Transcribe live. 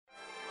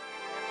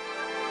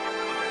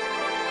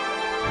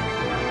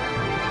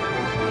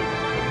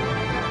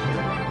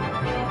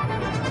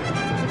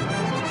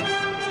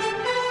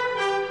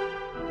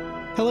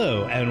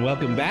Hello, and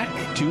welcome back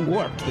to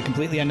Warped, the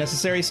completely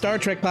unnecessary Star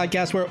Trek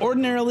podcast where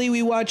ordinarily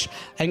we watch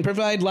and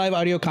provide live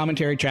audio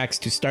commentary tracks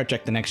to Star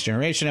Trek The Next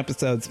Generation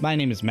episodes. My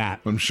name is Matt.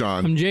 I'm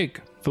Sean. I'm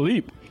Jake.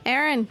 Philippe.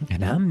 Aaron.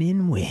 And I'm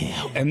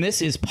Min-Will. And this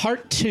is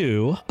part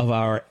 2 of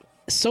our,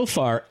 so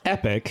far,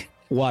 epic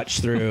watch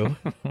through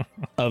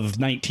of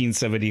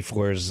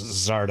 1974's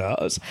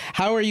Zardoz.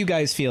 How are you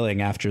guys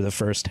feeling after the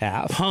first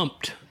half?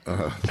 Pumped.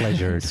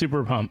 Pleasured.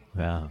 Super pumped.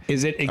 Wow.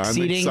 Is it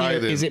exceeding?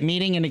 Is it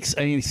meeting and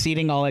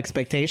exceeding all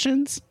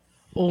expectations?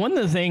 Well, one of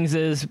the things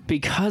is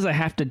because I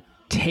have to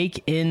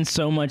take in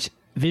so much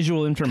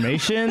visual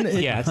information,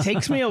 it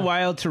takes me a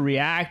while to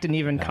react and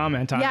even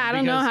comment on it. Yeah, I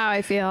don't know how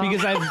I feel.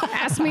 Because I've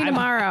Ask me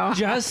tomorrow.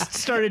 just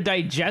started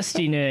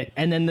digesting it,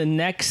 and then the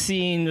next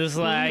scene was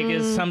like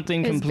is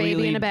something It's completely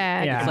baby in a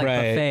bag. Yeah, It's like Right.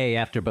 buffet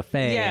after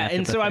buffet. yeah, after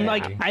and so I'm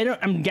buffet. like,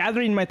 I'm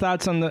gathering my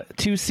thoughts on the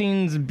two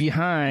scenes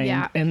behind,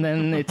 Yeah. and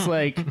then it's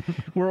like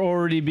we're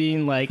already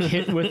being like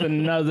hit with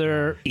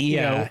another, you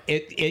know,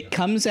 it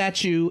comes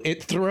at you.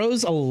 It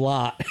throws a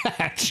lot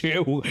at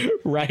you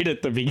right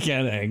at the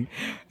beginning,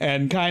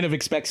 and kind of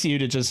expects you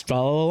to just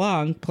follow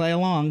along, play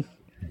along.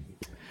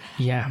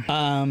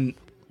 yeah.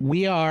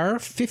 We are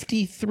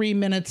 53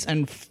 minutes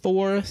and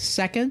 4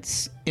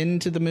 seconds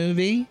into the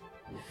movie,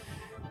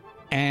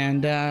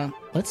 and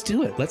let's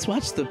do it. Let's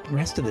watch the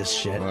rest of this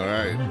shit. All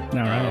right. All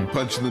right.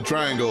 Punching the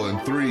triangle in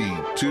 3,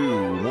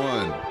 2,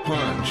 1,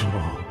 punch.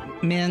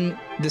 Man,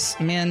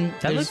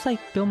 that there's- looks like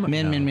Bill Murray.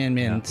 Man,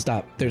 Yeah.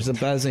 stop. There's a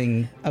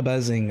buzzing.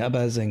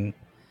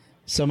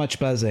 So much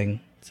buzzing.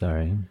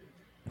 Sorry.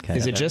 Okay.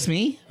 Is it just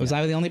me? Was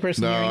I the only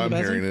person No, hearing the I'm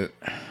buzzing? hearing it.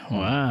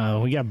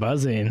 Wow, we got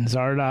buzzing.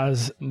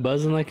 Zardoz.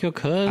 Buzzing like your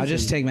cousin. I'll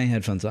just take my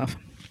headphones off.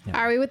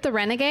 Are we with the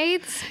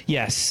Renegades?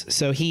 Yes.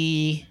 So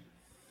he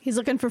He's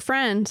looking for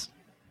friend.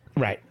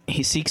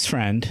 seeks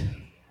friend.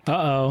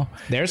 Uh-oh.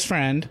 There's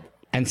friend.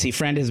 And see,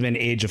 friend has been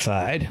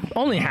ageified,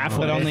 Only halfway.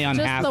 but only on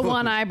Just half. the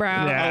one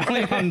eyebrow. Yeah.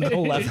 Only on the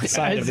left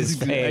side of his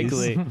face.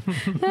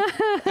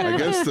 I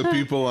guess the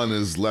people on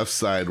his left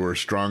side were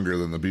stronger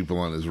than the people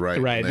on his right.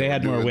 Right, when they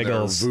had were more doing their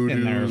wiggles in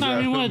voodoo. their-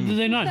 I mean, what? Did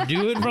they not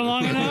do it for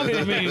long enough?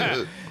 I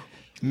mean,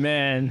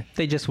 Man,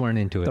 They just weren't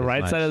into it. the as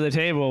right much. side of the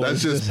table.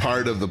 That's was just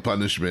part of the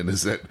punishment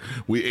is that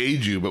we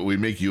age you, but we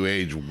make you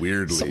age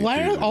weirdly. So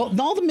why too. are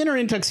all the men are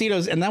in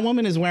tuxedos, and that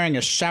woman is wearing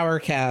a shower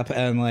cap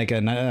and like a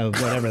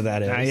whatever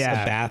that is,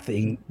 yeah. a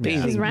bathing.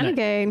 He's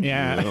Renegade.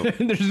 Yeah.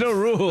 There's no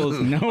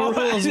rules. No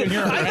rules when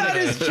you're. I thought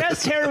his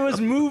chest hair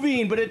was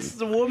moving, but it's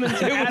the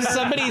woman's It was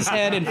somebody's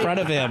head in front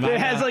of him. It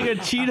has like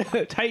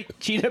a tight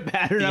cheetah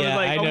pattern. I Yeah, was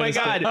like, I oh my noticed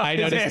god, it. I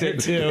his noticed hair- it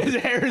too. His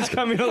hair is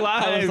coming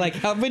alive. I was like,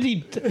 how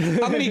many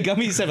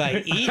gummies have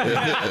I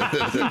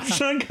eaten?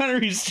 Sean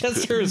Connery's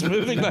chest hair is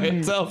moving by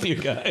itself, you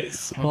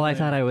guys. Well, I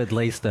thought I would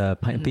lace the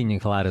pina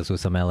coladas with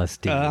some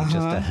LSD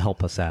just to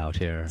help us out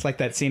here. It's like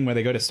that scene where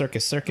they go to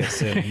Circus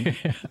in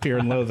Fear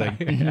and Loathing.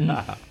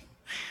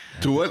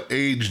 To what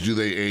age do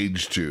they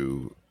age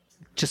to?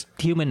 Just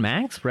human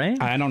max,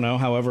 right? I don't know,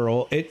 however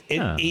old.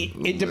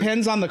 It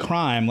depends on the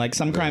crime. Like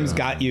some crimes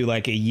got you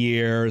like a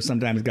year,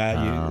 sometimes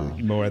got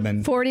you more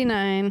than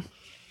 49.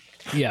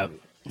 yeah,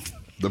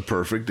 The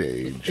perfect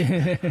age.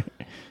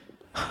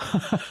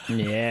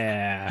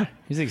 yeah.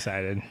 He's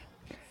excited.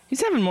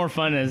 He's having more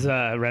fun as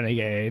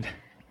Renegade.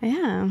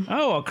 Yeah.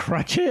 Oh, a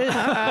crutches.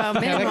 Oh,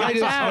 man, watch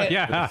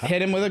out.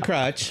 hit him with a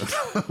crutch.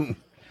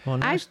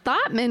 I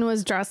thought Min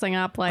was dressing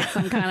up like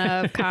some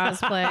kind of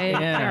cosplay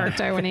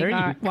character when he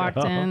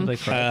walked in. The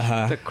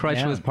crutch, the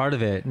crutch was part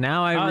of it.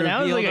 Now I Oh, reveal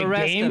that was like the a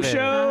rest game of it.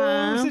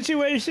 show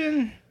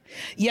situation.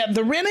 Yeah,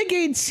 the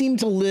Renegades seem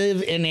to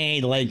live in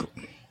a like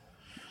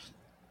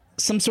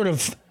some sort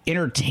of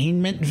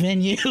entertainment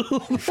venue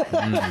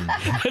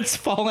that's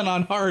fallen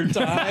on hard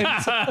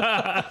times.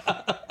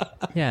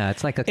 Yeah,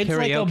 it's like a It's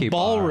karaoke like a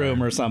ballroom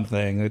bar. or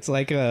something. It's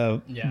like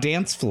a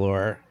dance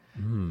floor.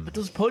 But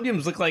those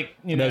podiums look like,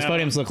 you know. Those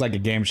podiums look like a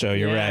game show.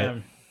 You're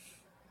right.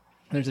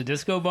 There's a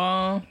disco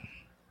ball.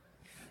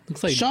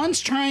 looks like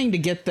Sean's trying to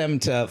get them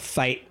to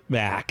fight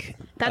back.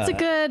 That's a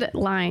good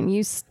line.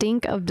 You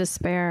stink of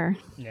despair.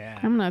 Yeah.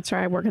 I'm going to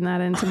try working that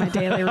into my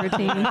daily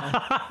routine.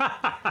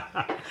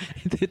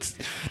 It's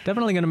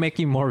definitely going to make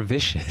you more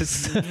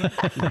vicious.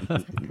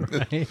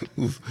 Right?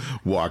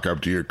 Walk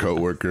up to your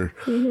coworker,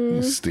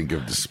 stink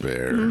of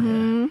despair.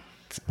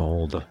 It's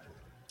bold.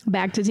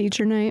 Back to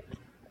teacher night.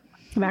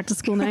 Back to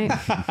school night.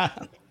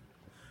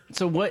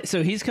 So what?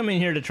 So he's coming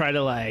here to try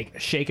to like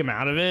shake him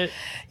out of it.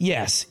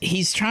 Yes,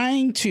 he's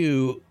trying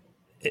to.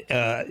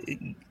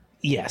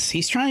 Yes,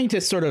 he's trying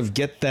to sort of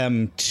get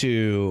them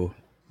to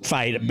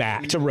fight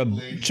back, to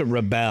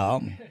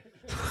rebel.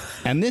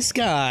 And this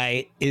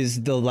guy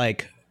is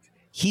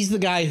he's the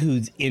guy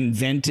who's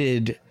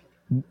invented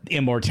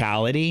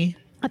immortality.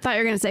 I thought you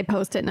were going to say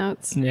Post-it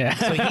notes. Yeah.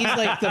 So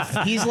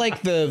he's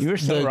like the You're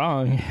so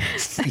wrong.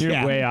 You're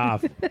Yeah. way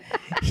off.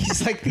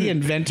 He's like the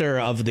inventor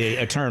of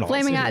the Eternals.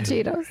 Flaming Hot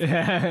Cheetos.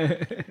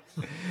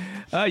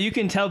 You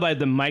can tell by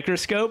the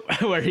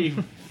microscope where he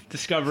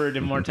discovered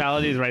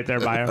immortality is right there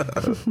by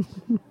him.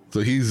 So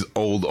he's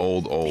old.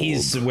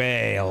 He's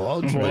way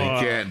old. But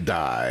he can't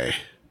die.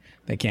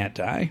 They can't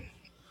die.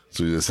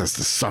 So he just has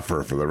to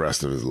suffer for the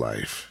rest of his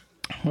life.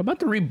 What about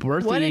the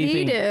rebirth? What did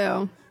he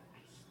do?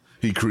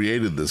 He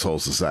created this whole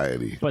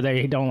society. But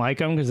they don't like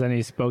him because then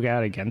he spoke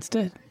out against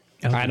it.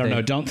 I don't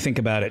know. Don't think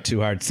about it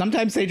too hard.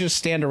 Sometimes they just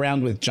stand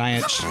around with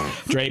giant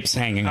drapes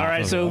hanging off. All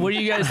right, of so them. what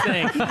do you guys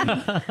think?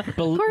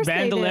 course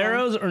they do.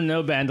 Bandoleros or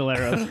no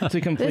bandoleros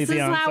to complete This the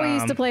is how we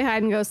used to play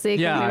hide and go seek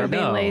Yeah, when we I were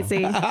being know.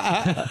 lazy.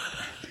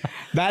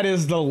 That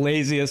is the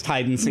laziest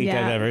hide and seek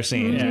Yeah. I've ever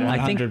seen. Yeah.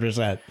 I think-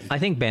 100%. I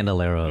think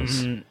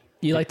bandoleros.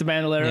 You like the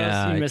bandoleros?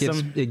 Yeah, You miss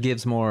them? it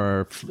gives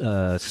more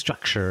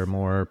structure,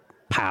 more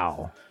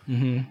pow.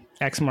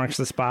 X marks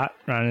the spot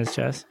around his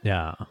chest.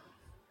 Yeah.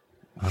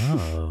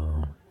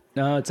 Oh.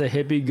 No, it's a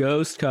hippie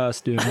ghost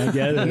costume. I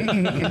get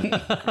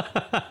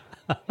it.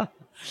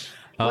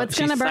 What's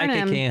she's gonna burn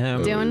him?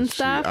 psychicking Doing She-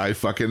 stuff? I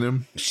fucking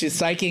him. She's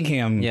psyching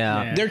him.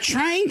 Yeah. They're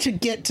trying to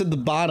get to the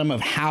bottom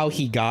of how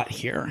he got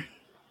here.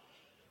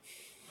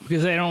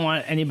 Because they don't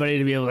want anybody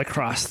to be able to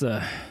cross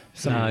the...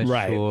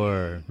 Right.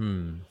 Sure.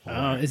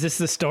 is this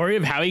the story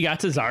of how he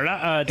got to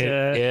Zarda?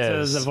 To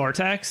is. the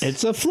vortex?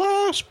 It's a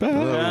flashback.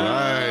 All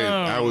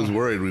right. I was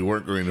worried we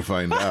weren't going to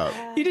find out.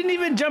 You didn't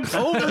even jump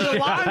over the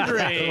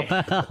laundry.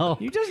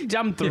 You just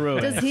jumped through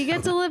Does it. he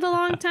get to live a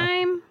long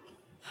time?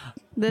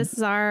 This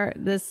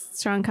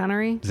Sean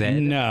Connery?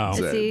 Zed. No.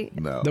 Is he?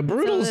 No. The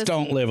Brutals this-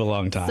 don't live a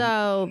long time.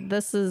 So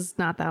this is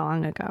not that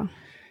long ago.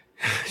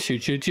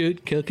 Shoot, shoot,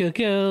 shoot. Kill, kill,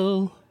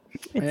 kill.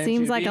 It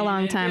seems like a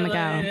long time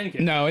ago.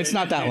 No, it's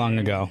not that long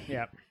ago.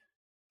 Yeah.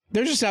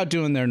 They're just out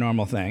doing their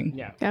normal thing.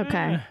 Yeah.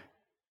 Okay.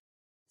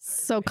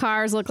 So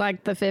cars look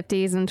like the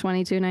 50s in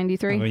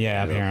 2293. Oh,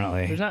 yeah,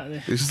 apparently. There's not...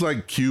 It's just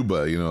like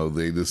Cuba,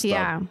 they just stopped.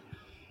 Yeah.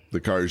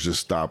 The cars just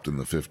stopped in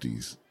the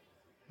 50s.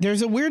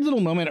 There's a weird little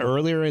moment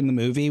earlier in the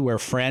movie where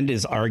Friend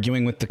is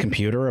arguing with the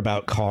computer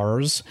about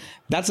cars.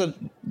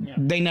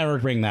 They never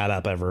bring that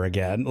up ever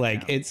again.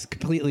 Like, it's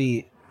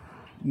completely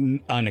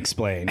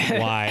unexplained.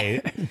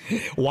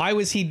 Why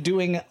was he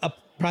doing a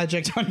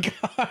project on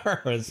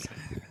cars?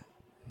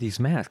 These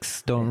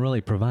masks don't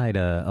really provide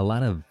a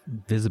lot of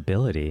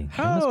visibility. It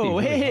must be Oh,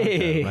 really hard to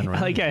hey. run I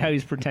around. like how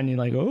he's pretending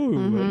like, oh,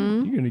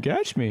 you're going to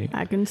catch me.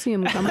 I can see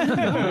him coming.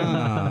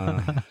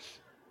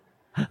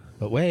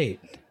 But wait,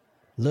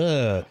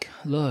 look.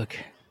 Look.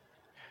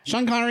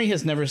 Sean Connery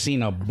has never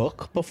seen a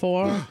book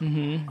before,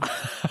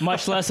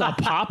 Much less a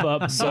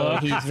pop-up so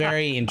book. he's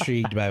very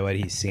intrigued by what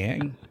he's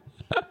seeing.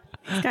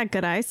 He's got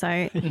good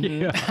eyesight.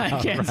 I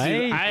can't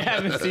see. I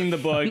haven't seen the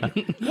book.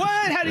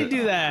 What? How do you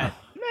do that?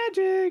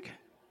 Magic.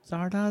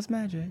 Zardoz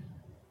magic.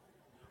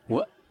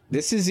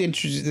 This is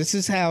interesting. This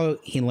is how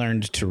he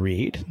learned to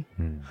read.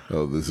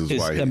 Oh, this is Is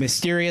why a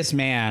mysterious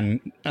man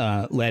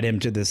led him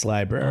to this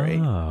library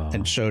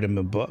and showed him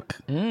a book.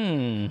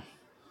 he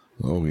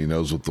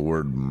knows what the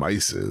word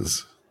mice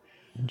is.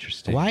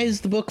 Interesting. Why is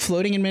the book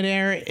floating in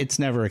midair? It's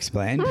never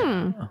explained.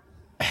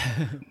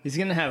 He's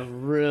going to have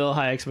real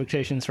high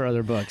expectations for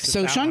other books.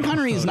 So Sean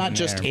Connery is not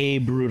just a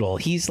brutal.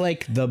 He's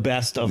like the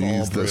best of all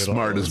He's the brutals,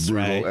 smartest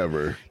brutal right?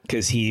 ever.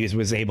 Because he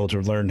was able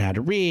to learn how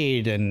to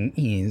read, and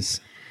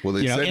he's... Well,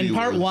 they said in he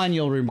part was- one,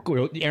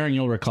 Aaron,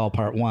 you'll recall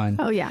part one.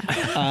 Oh,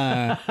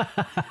 yeah.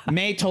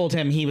 May told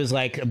him he was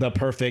like the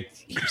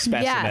perfect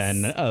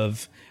specimen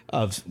of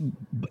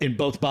in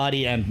both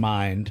body and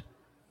mind.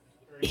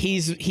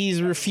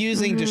 He's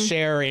refusing to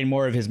share in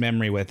more of his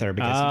memory with her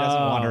because he doesn't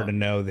want her to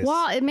know this.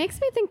 Well, it makes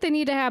me think they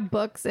need to have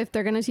books if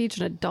they're going to teach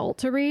an adult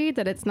to read,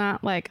 that it's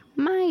not like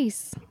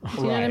mice.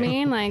 Do you know what I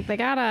mean? Like, they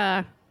got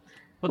to...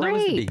 Well, that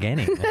was the Great.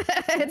 beginning.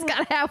 It's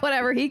got to have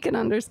whatever he can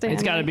understand.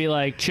 It's got to be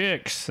like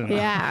chicks. And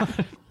Yeah.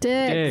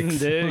 Dicks.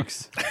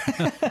 dicks.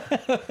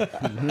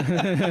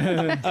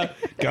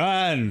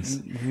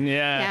 Guns. Yeah.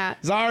 Yeah.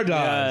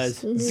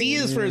 Zardoz. Z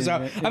is for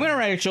Zardoz. I'm going to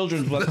write a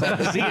children's book called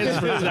Z is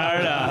for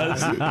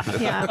Zardoz.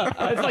 Yeah.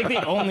 It's like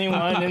the only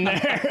one in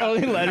there,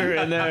 only letter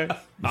in there.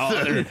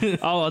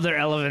 All other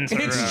elements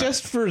are... It's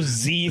just for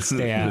Z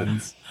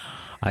stands.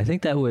 I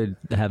think that would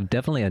have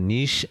definitely a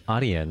niche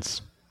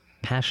audience.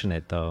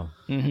 Passionate, though.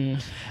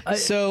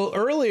 So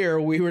earlier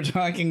we were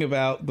talking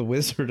about the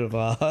Wizard of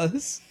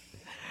Oz.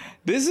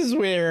 This is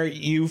where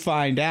you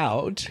find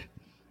out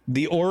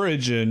the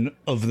origin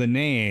of the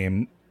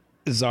name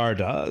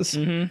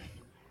Zardoz,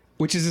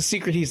 which is a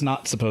secret he's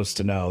not supposed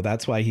to know.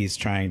 That's why he's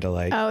trying to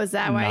like. Oh, is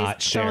that why he's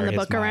not share throwing the his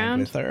book mind around?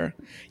 with her?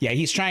 Yeah,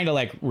 he's trying to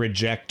like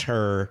reject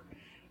her,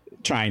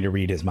 trying to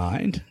read his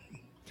mind.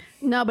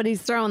 No, but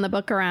he's throwing the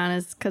book around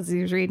is because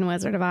he was reading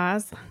Wizard of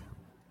Oz.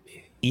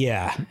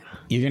 Yeah,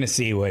 you're gonna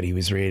see what he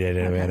was reading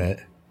in a minute.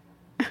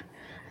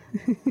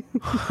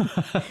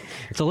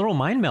 It's a little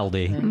mind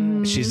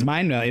meldy. She's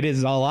mind meld. It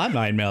is a lot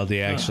mind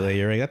meldy, actually.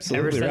 You're absolutely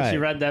Ever since right. you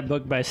read that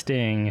book by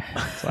Sting,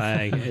 it's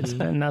like, it's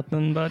been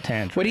nothing but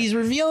tantrum. What he's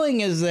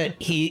revealing is that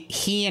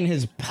he and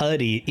his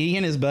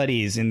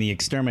buddies in the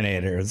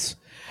Exterminators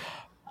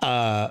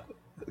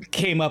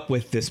came up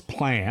with this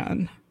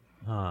plan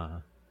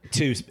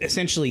to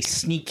essentially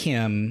sneak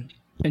him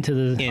Into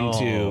the...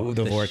 into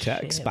the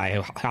vortex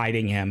by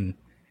hiding him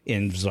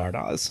in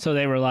Zardoz. So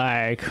they were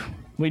like,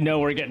 We know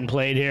we're getting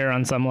played here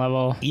on some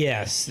level.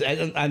 Yes,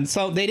 and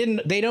so they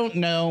don't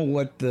know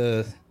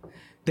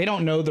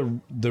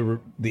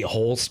the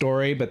whole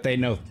story, but they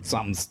know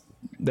something's.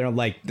 They're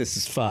like, this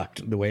is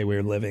fucked the way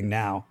we're living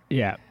now.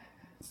 Yeah.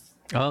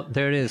 Oh,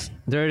 there it is.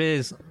 There it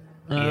is.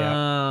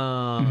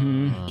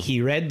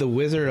 He read The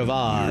Wizard of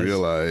Oz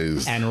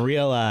Realized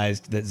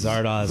that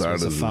Zardoz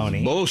was a is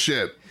phony.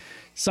 bullshit.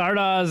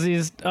 Zardoz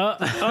is.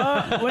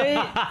 Wait.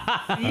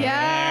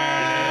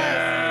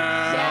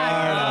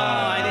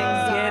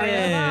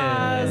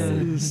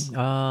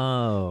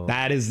 Oh.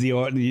 That is the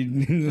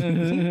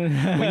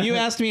when you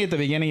asked me at the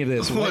beginning of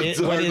this, what is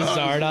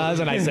Zardoz,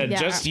 and I said, Yeah.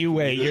 just you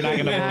wait, you're not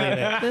gonna believe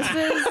it.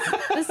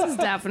 This is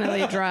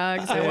definitely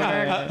drugs at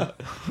work.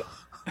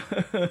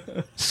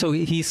 So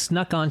he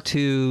snuck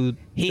onto.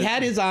 He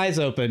had his eyes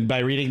opened by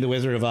reading The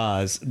Wizard of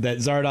Oz that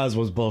Zardoz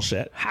was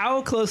bullshit.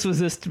 How close was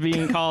this to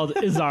being called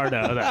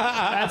Izardo?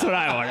 That's what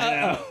I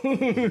want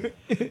to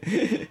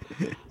know.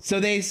 So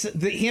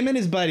him and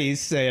his buddies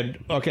said,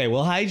 okay,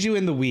 we'll hide you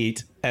in the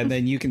wheat, and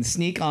then you can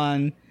sneak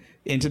on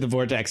into the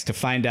vortex to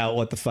find out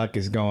what the fuck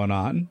is going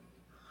on.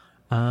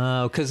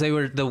 Because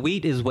the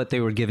wheat is what they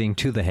were giving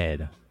to the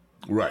head.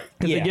 Right.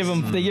 They give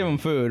him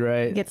food,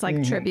 right? Gets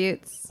like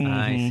tributes.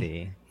 I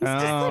see. It's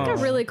just like a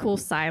really cool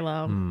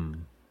silo.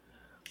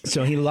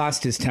 So he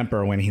lost his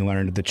temper when he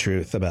learned the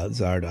truth about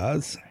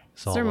Zardoz.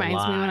 It's all This a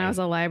reminds me when lie. I was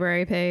a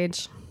library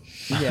page.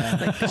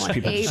 Yeah. Going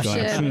People ape just going,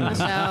 shit on the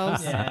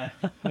shelves. Yeah.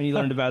 When you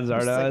learned about It's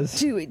like Zardoz.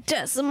 Dewey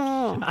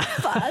Decimal.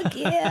 Fuck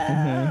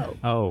yeah.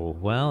 Oh,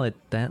 well,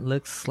 that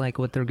looks like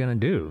what they're going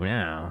to do.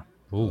 Yeah.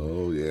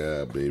 Oh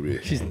yeah, baby.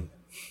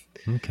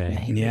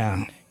 Okay.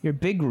 Yeah. Your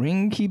big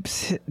ring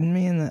keeps hitting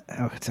me in the.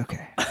 Oh, it's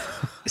okay.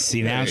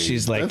 See, now Hey,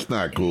 she's like, that's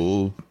not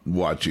cool.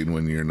 Watching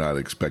when you're not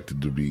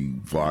expected to be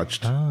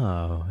watched.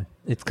 Oh,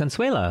 it's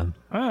Consuela.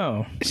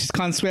 Oh. she's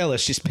Consuela.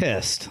 She's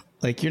pissed.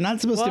 Like, you're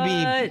not supposed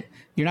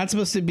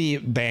to be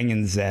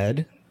banging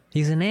Zed.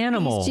 He's an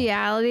animal.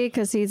 Bestiality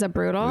because he's a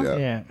brutal. Yeah.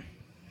 Yeah.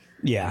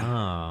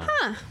 Yeah.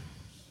 Oh.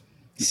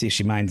 See,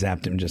 she mind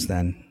zapped him just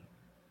then.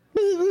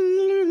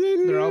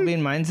 They're all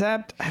being mind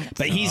zapped?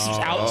 But he's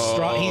out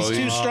strong. He's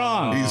too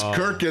strong. He's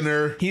kirking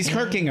her. He's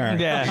kirking her.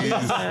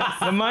 Yeah.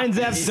 The mind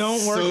zaps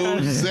don't work. So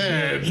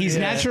Zed. He's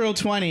natural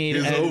 20.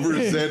 He's and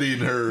over-Zedding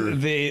her.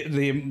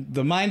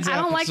 The mind zaps I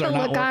don't like the are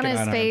not look on working his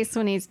her. face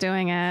when he's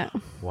doing it.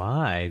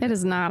 Why? It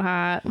is not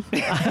hot.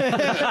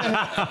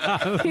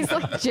 He's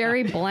like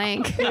Jerry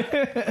Blank.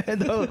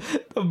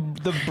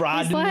 the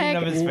broadening like-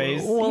 of his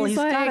face. Well, He's he's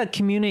got to like-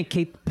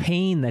 communicate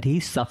pain that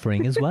he's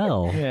suffering as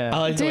well. Yeah. I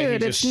like the way he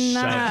Dude, just it's shoves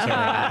not her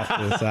hot. off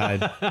to the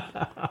side.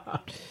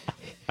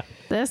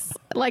 This,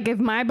 like, if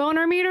my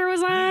boner meter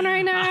was on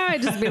right now,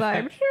 I'd just be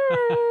like,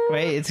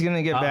 Wait, it's going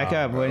to get back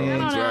up. What do you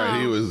That's think?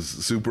 right. He was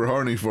super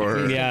horny for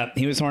her. Yeah,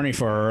 he was horny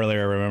for her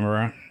earlier,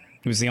 remember?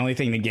 It was the only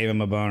thing that gave him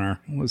a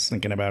boner, was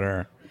thinking about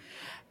her.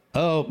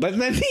 Oh, but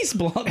then he's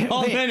blind.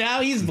 Oh,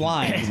 now he's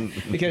blind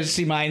because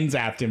she mind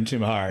zapped him too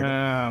hard.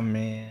 Oh,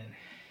 man.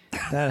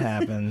 That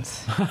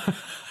happens.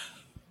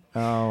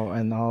 Oh,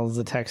 and all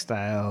the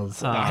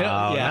textiles.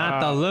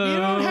 Not the loom. You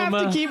don't have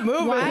to keep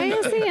moving. why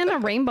is he in a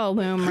rainbow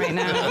loom right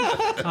now?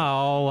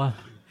 Oh,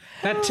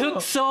 that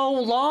took so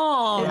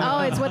long.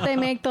 Oh, it's what they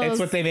make those It's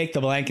what they make the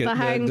blanket, the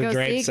hide and the go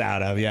drapes seek-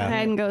 out of, hide yeah.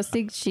 and go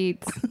seek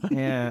sheets.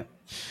 Yeah.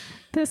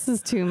 This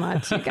is too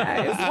much, you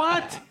guys.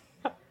 What?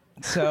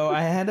 So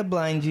I had to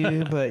blind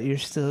you, but you're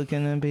still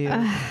going to be.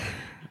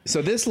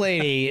 So this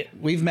lady,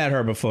 we've met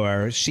her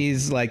before.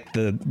 She's like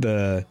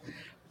the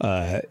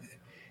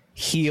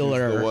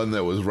healer. The one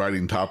that was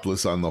riding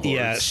topless on the horse.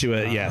 Yeah, she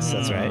was. Yes,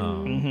 that's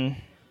right.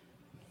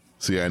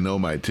 See, I know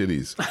my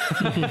titties.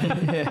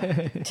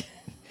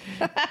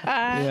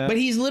 But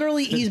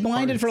he's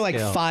blinded for like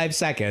skill. 5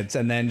 seconds,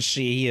 and then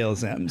she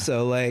heals him.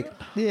 So like,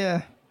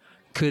 Yeah.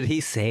 Could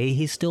he say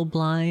he's still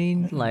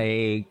blind?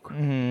 Like,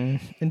 And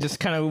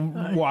just kind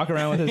of walk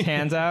around with his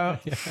hands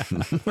out.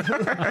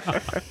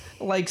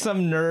 Like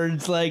some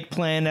nerds like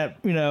playing at,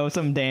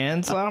 some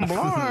dance. I'm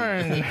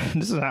blind.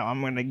 This is how I'm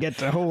going to get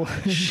the whole.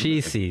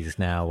 she sees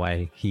now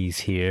why he's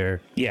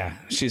here. yeah,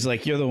 she's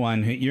like, you're the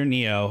one. You're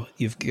Neo.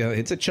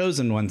 It's a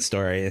chosen one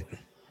story.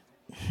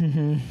 Oh,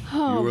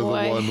 You were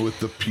boy. the one with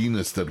the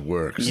penis that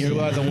works. You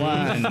are the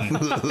one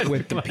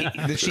with the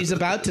that she's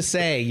about to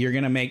say you're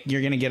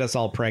gonna get us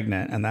all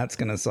pregnant, and that's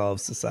gonna solve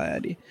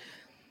society.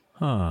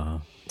 Huh.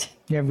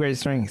 You have great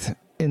strength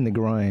in the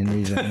groin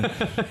region.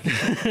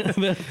 This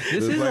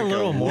There's is like a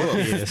little more.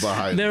 wolf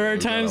behind There are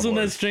the times when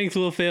that horse. strength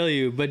will fail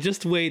you, but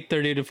just wait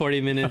 30 to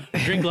 40 minutes.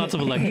 Drink lots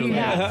of electrolytes.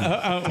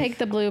 Yeah. Take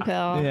the blue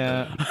pill.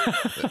 Yeah.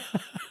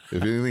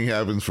 If anything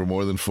happens for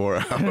more than 4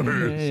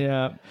 hours,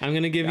 Yeah. I'm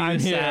going to give you I'm a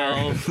here.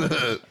 salve. This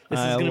is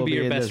I going to will be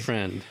your be best this-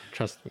 friend.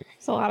 Trust me.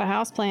 There's a lot of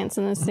houseplants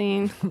in this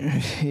scene.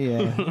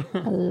 Yeah.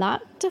 A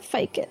lot of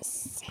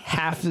ficus.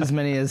 Half as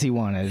many as he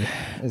wanted.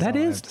 That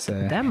all I is, have to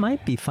say. that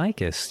might be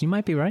ficus. You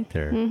might be right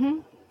there.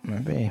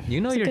 Might be.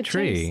 You know It's a your good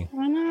tree. chase.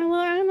 I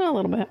know a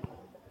little bit.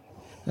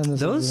 And this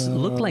Those is,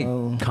 look like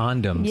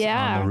condoms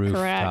Yeah, on the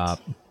correct. rooftop.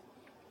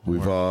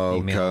 We've all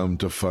female. come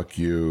to fuck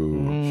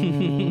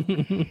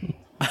you.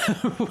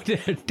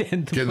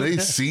 Can they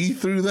see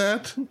through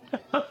that?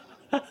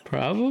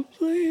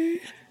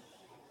 Probably.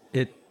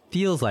 It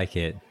feels like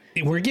it.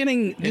 We're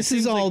getting this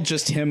is all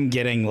just him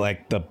getting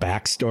like the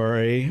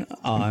backstory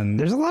on.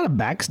 There's a lot of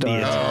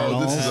backstory. Oh,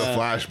 this is a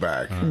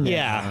flashback.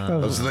 Yeah,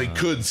 Oh, so they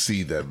could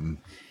see them.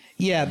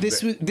 yeah.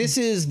 This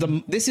is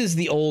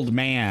the old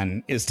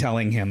man is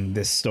telling him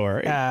this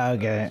story.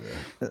 Okay.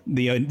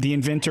 The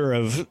inventor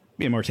of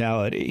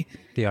immortality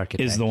The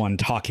architect. is the one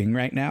talking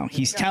right now.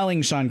 He's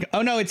telling Sean.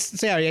 Oh no,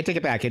 sorry. I take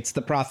it back. It's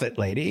the prophet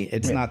lady.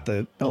 It's not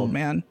the old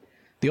man.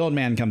 The old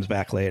man comes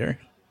back later.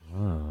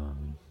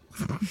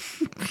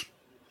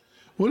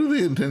 What do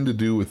they intend to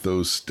do with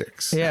those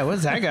sticks? Yeah,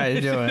 what's that guy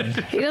doing?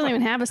 He doesn't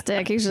even have a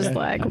stick. He's just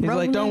like, He's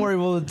like, don't worry,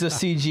 we'll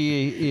just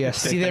CG. Yeah,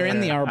 See, they're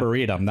in the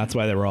arboretum. That's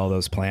why there were all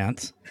those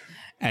plants.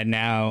 And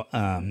now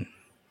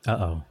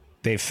Uh-oh.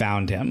 they've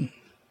found him.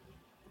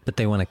 But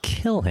they want to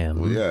kill him.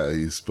 Well, yeah,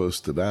 he's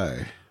supposed to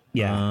die.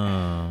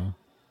 Yeah.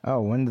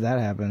 Oh, when did that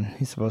happen?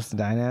 He's supposed to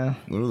die now?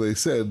 What have they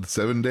said?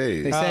 7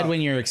 days. They said when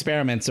your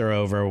experiments are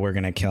over, we're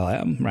going to kill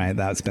him, right?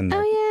 That's been the...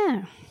 Oh,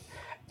 yeah.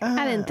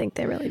 I didn't think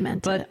they really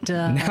meant it. But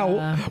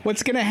Now,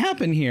 what's going to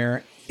happen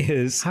here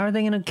is... how are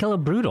they going to kill a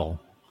Brutal?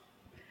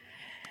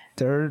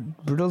 Their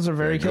Brutals are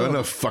very They're cool.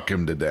 gonna fuck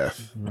him to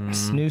death.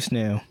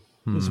 Snoo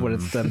is what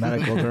it's the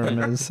medical term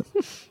is.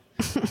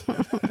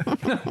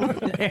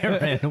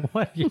 Aaron,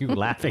 what are you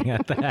laughing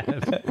at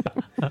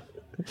that?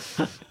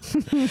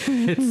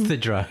 It's the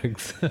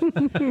drugs.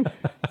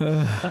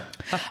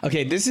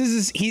 Okay, this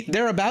is...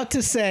 They're about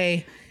to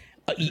say...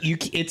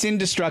 it's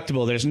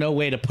indestructible. There's no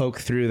way to poke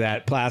through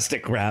that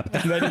plastic wrap.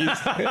 And then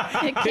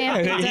It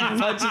can't be he done.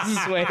 punches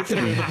his way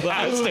through the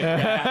plastic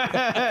wrap.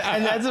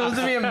 And that's supposed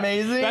to be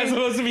amazing? That's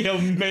supposed to be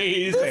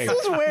amazing. This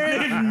is where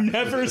They've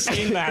never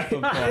seen that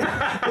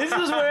before. this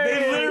is where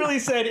They literally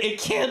said it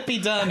can't be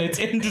done. It's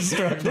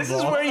indestructible. this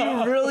is where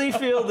you really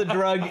feel the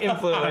drug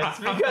influence,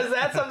 because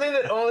that's something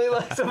that only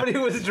like somebody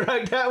who was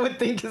drugged out would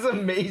think is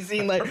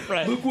amazing. Like,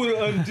 Right. look what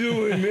I'm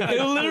doing.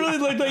 It literally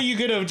looked like you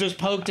could have just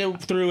poked it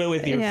through it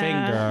with your Yeah.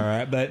 finger,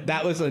 but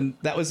that was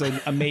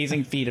an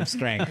amazing feat of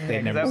strength.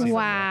 They'd never that was seen.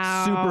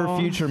 Wow. Super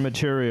future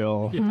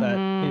material that, you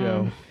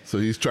know. So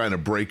he's trying to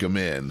break him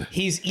in.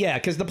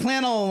 Because the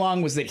plan all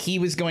along was that he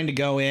was going to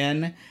go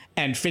in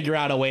and figure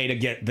out a way to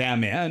get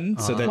them in,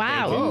 so that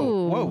Wow. they can,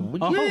 Ooh. Whoa.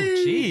 Oh,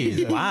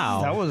 jeez.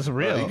 Wow. That was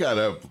real. He got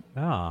up.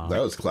 Oh.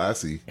 That was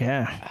classy.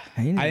 Yeah.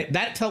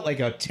 that felt like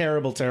a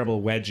terrible,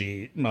 terrible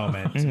wedgie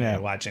moment to me,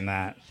 watching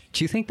that.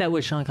 Do you think that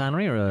was Sean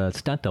Connery or a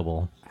stunt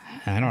double?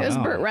 I don't It was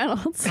know. Burt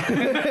Reynolds.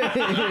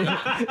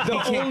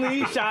 the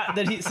only shot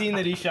that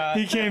he shot.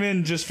 He came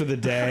in just for the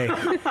day.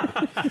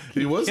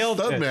 He was Killed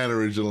it. stuntman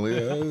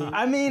originally.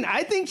 I mean,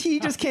 I think he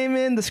just came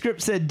in. The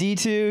script said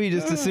D2. He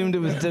just assumed it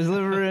was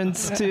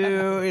Deliverance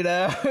 2. You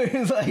know,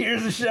 he's like,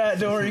 "Here's a shot.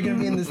 Don't worry, you're gonna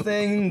be in this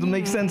thing. It'll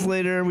make sense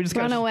later." We just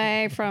Run got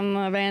away from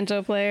the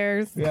banjo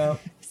players Yeah.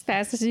 as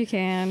fast as you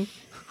can.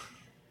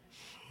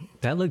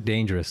 That looked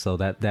dangerous, though.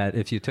 That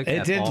if you took It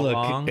that did all look,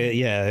 along,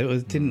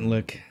 didn't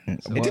look.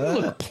 It didn't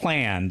look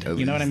planned.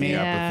 You know what I mean?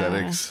 Yeah.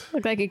 Apathetics.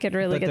 Looked like you could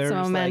really But get they're some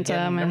just, like,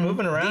 momentum. they're and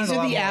moving around. These a are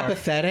lot the more.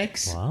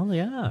 apathetics, well,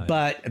 yeah.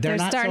 but they're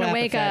not starting so to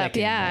wake up. apathetic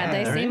Yeah, anymore.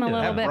 they they're seem a into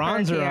little that bit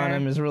Bronzer on perkier.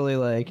 him is really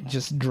like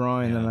just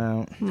drawing them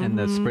out. And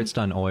the spritzed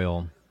on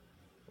oil.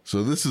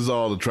 So this is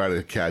all to try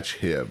to catch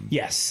him.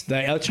 Yes,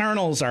 the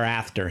Eternals are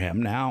after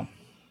him now.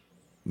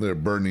 They're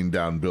burning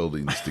down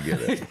buildings to get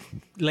it.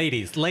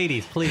 Ladies,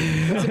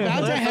 please. What's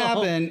about to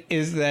happen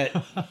is that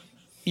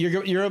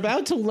you're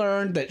about to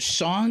learn that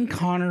Sean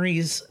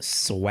Connery's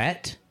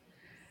sweat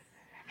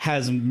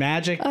has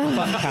magic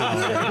fuck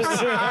powers. Of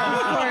course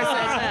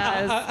it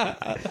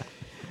does.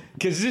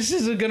 Because this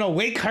is gonna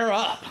wake her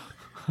up.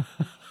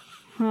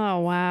 Oh,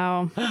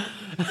 wow.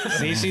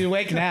 See, she's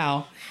awake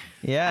now.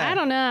 Yeah. I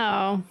don't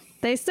know.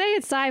 They say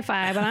it's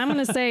sci-fi, but I'm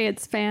going to say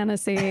it's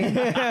fantasy.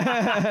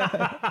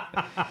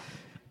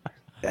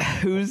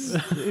 Who's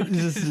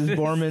this is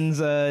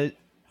Borman's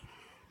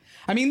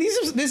I mean,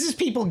 this is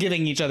people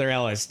giving each other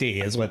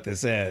LSD, is what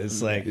this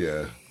is. Like,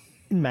 Yeah.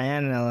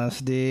 man in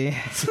LSD.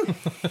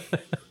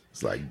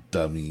 It's like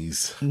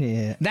dummies.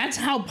 Yeah. that's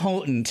how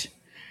potent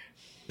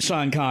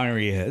Sean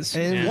Connery is.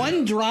 And-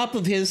 One drop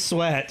of his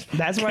sweat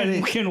That's why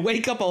they- can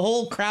wake up a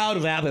whole crowd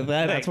of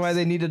apathetics. That's why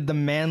they needed the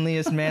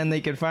manliest man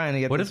they could find to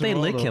get What this if they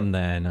world lick over. him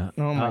then?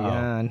 Oh my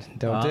god.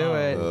 Don't do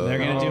it. They're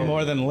gonna do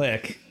more than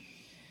lick.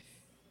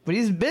 But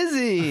he's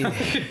busy.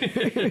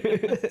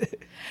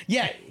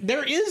 Yeah,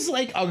 there is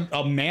like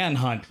a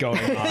manhunt going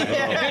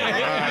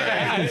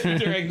on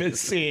during this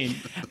scene.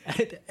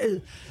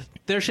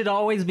 There should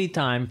always be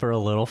time for a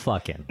little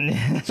fucking.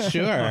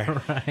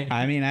 Sure. Right.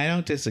 I mean, I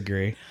don't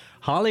disagree.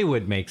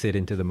 Hollywood makes it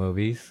into the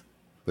movies.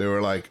 They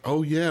were like,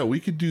 "Oh yeah, we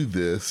could do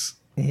this."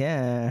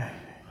 Yeah.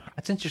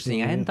 That's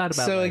interesting. I hadn't thought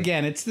about So like,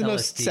 again, it's the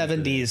most LSD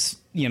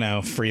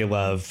for 70s, free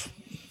love.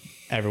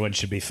 Everyone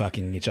should be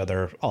fucking each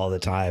other all the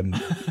time.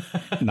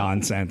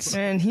 Nonsense.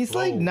 And he's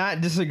like not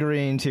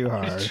disagreeing too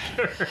hard.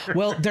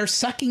 Well, they're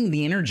sucking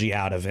the energy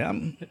out of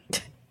him.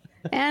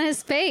 And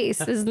his face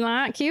is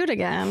not cute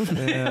again.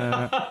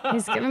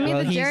 He's giving me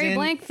the Jerry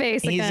Blank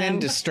face He's again. in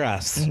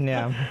distress.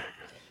 Yeah.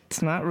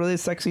 It's not really a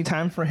sexy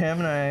time for him,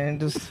 and I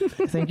just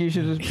think you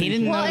should just. He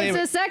didn't know Well, they it's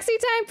were. a sexy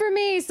time for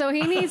me, so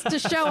he needs to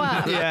show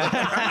up.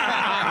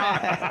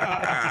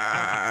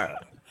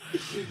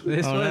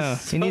 This Oh, no.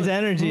 He needs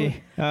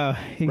energy. Oh,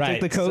 he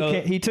Right, took the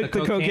cocaine. so he took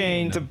the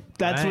cocaine.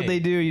 That's what Right. they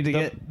do to The,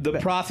 get. the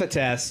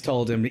prophetess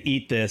told him to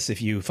eat this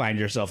if you find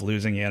yourself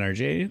losing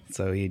energy.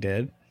 So he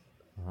did.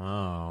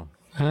 Oh.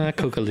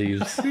 Coca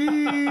leaves.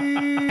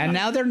 And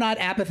now they're not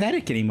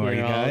apathetic anymore,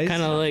 you guys.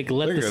 Kind of like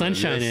let They're the gonna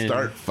sunshine just in.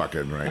 start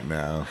fucking right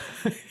now.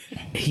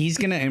 He's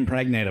going to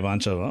impregnate a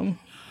bunch of them.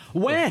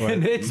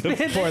 When? It's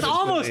this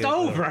almost movie.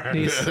 over.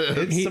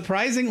 It's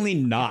surprisingly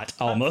not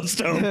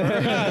almost over.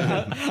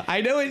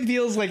 I know it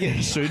feels like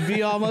it should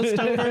be almost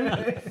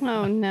over.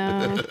 Oh,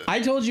 no. I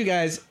told you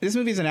guys, this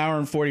movie's an hour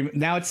and 40 minutes.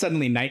 Now it's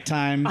suddenly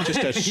nighttime.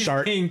 Just a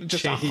sharp, being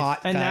just a chased.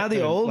 hot And cut now the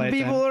to old playtime.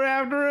 people are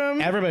after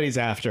him. Everybody's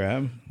after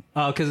him.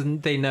 Oh, because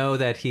they know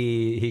that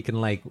he can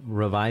like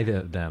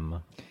revive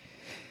them.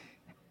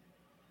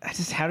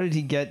 How did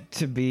he get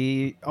to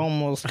be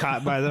almost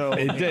caught by the?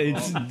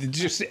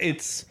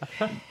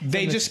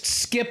 They just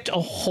skipped a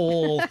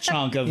whole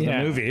chunk of Yeah.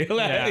 the movie.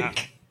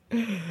 Like,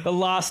 The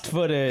lost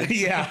footage.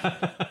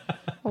 yeah.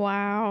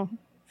 Wow.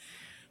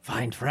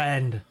 Find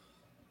friend.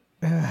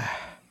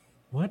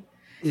 What?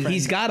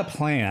 He's got a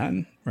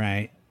plan,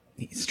 right?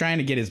 He's trying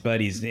to get his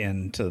buddies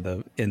in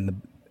the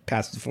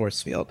past the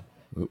force field.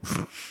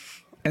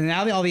 And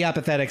now all the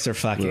apathetics are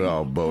fucking They're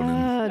all boning.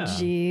 Oh,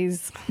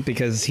 jeez.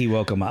 because he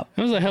woke them up.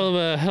 That was a hell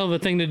of a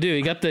thing to do.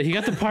 He got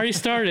the party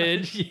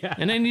started,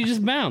 and then he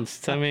just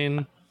bounced. I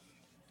mean,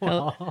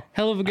 hell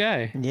of a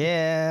guy.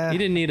 Yeah. He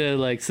didn't need to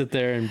like sit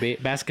there and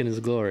bask in his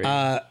glory.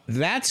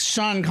 That's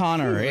Sean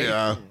Connery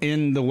Yeah.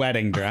 in the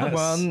wedding dress.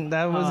 Well,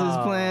 that was his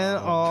plan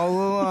all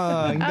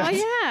along. Oh,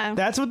 yeah.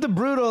 That's what the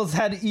Brutals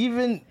had.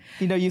 Even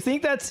you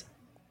think that's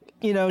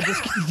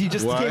just you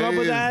just Why came up is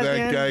with that. that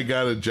man? guy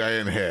got a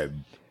giant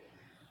head?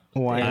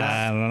 Why not?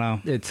 I don't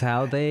know. It's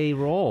how they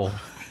roll.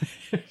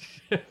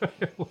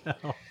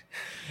 Well,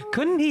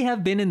 couldn't he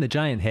have been in the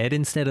giant head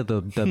instead of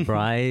the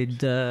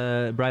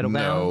bridal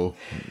gown?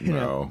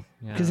 No.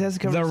 Because it has to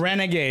cover. The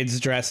Renegades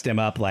dressed him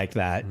up like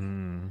that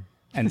and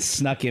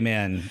snuck him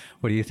in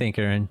What do you think,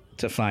 Aaron?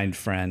 to find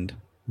friend.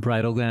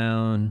 Bridal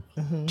gown,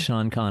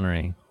 Sean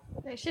Connery.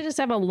 They should just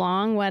have a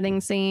long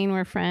wedding scene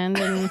where friend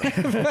and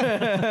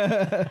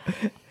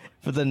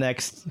for the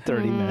next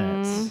 30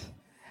 minutes.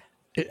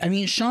 I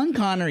mean, Sean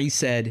Connery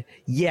said,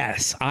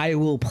 "Yes, I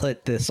will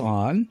put this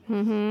on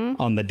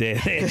the day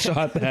they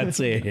shot that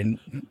scene."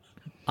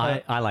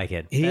 I like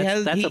it.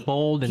 That's a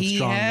bold and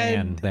strong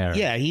man there.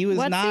 Yeah, he was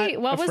what not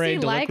was afraid he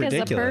to like look as a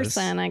ridiculous.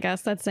 person? I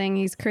guess that's saying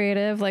he's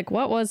creative. Like,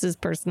 what was his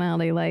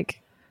personality like?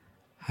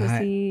 Was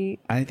he?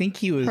 I think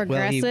he was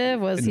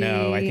Progressive? Was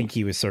No, I he- think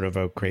he was sort of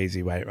a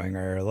crazy right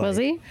winger. Like, Was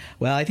he?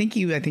 Well, I think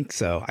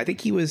so. I think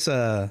he was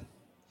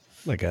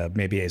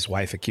maybe his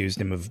wife accused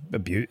him of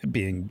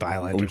being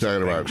violent. Are we or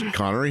talking something. about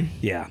Connery?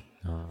 Yeah.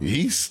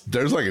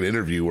 There's like an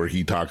interview where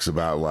he talks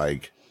about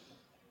like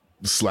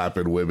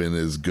slapping women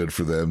is good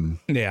for them.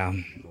 Yeah.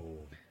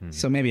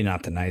 So maybe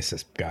not the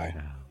nicest guy.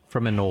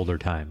 From an older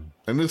time.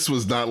 And this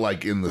was not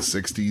like in the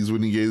 60s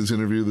when he gave this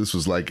interview. This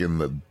was like in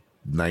the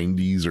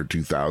 90s or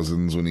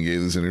 2000s when he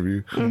gave this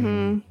interview.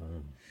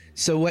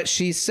 So what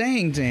she's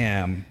saying to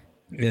him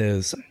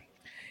is,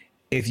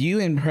 if you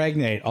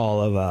impregnate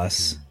all of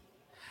us,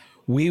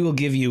 we will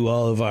give you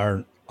all of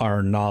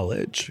our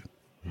knowledge.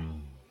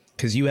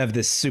 Because you have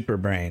this super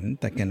brain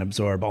that can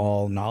absorb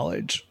all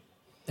knowledge.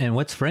 And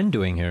what's friend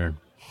doing here?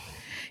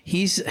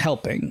 He's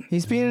helping.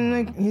 He's being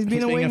a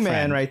being a wingman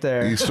friend. right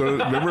there. He's sort of,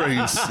 remember,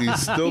 he's still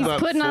He's not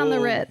putting on the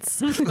full- Ritz.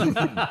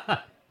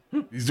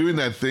 He's doing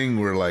that thing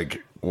where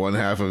like one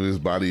half of his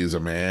body is a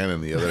man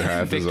and the other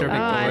half is a Victor Oh,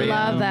 I boy.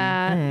 love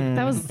that.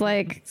 That was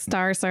like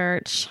Star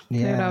Search.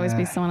 There would always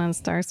be Yeah. someone on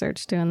Star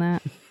Search doing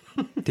that.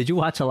 Did you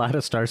watch a lot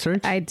of Star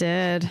Search? I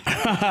did.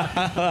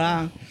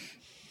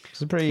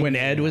 It's pretty. When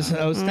Ed was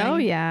hosting. Oh,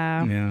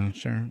 yeah. Yeah,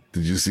 sure.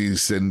 Did you see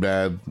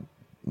Sinbad?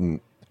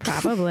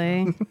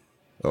 Probably.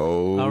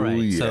 Oh, All right.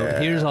 yeah. So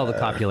here's all the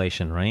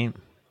population, right?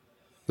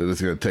 They're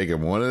just going to take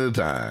him one at a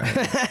time.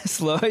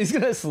 slow. He's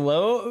gonna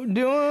slow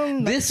do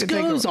him. This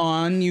goes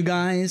on, you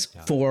guys,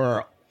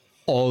 for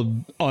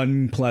an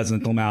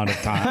unpleasant amount of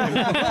time.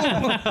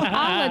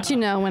 I'll let you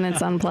know when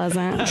it's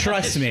unpleasant.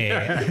 Trust me.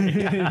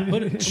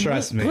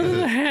 Trust me. what do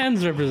the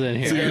hands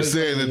represent So here? you're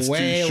saying it's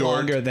Way too short?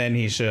 longer than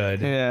he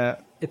should. Yeah.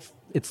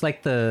 It's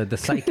like the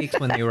psychics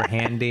when they were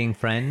handing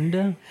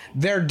friend.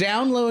 They're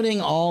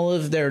downloading all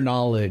of their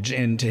knowledge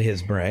into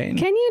his brain.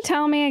 Can you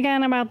tell me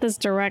again about this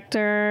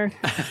director?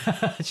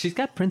 She's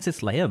got Princess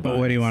Leia.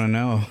 What do you want to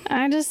know?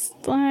 I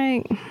just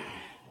like.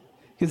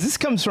 Because this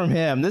comes from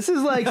him. This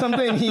is like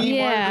something he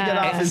wanted to get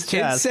off his It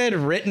chest. said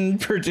written,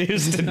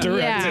 produced, and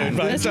directed Yeah,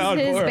 by this is John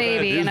his Ford.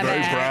 baby He's in a very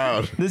bag.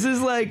 proud. This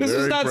is like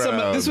Very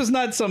proud. This was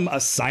not some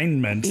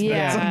assignment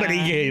Yeah. that somebody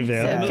gave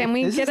him. So can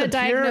we This get is a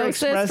pure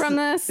diagnosis from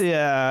this?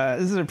 Yeah,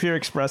 this is a pure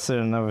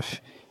expression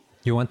of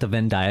You want the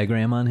Venn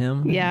diagram on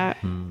him? Yeah.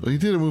 He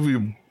did a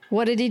movie,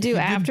 What did he do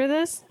after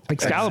this?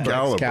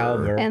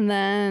 Excalibur. And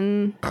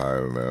then I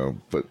don't know,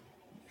 but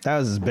That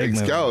was his big movie.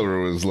 Excalibur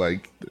was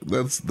like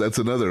that's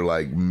another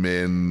like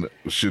men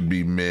should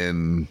be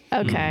men.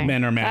 okay,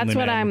 Men are manly That's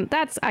what men.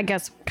 That's I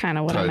guess kind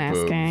of what I'm Type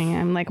of- asking.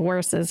 I'm like,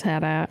 where's his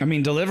head at? I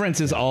mean,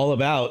 Deliverance is all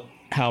about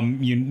how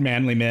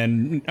manly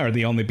men are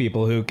the only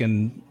people who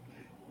can.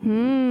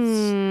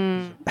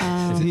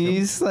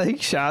 These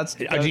like shots.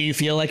 Do you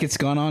feel like it's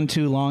gone on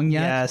too long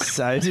yet? Yes,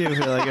 I do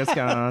feel like it's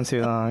gone on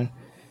too long.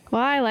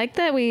 Well, I like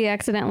that we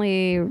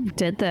accidentally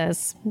did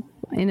this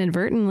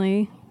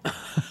inadvertently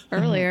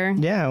earlier.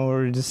 Yeah,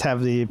 or just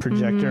have the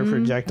projector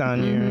project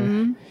on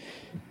you.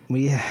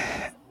 We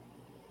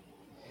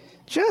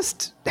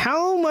just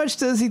how much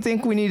does he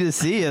think we need to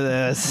see of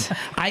this?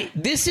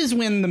 This is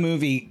when the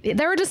movie.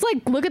 They were just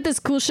like, look at this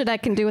cool shit I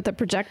can do with the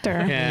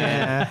projector.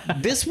 Yeah.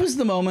 This was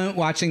the moment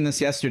watching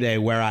this yesterday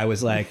where I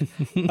was like,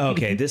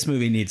 okay, this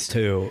movie needs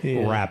to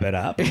wrap it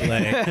up.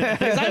 Like,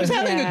 'cause I was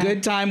having a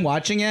good time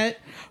watching it,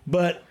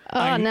 but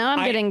Now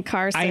I'm getting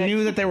car I sick.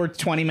 knew that there were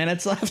 20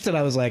 minutes left, and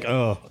I was like,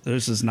 oh,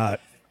 this is not.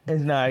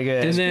 It's not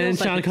good. And then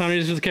Sean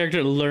Connery's with the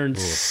character learned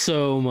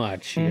so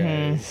much, you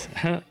guys.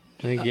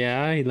 Like,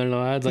 yeah, he learned a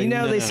lot. It's like, You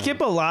know, no. they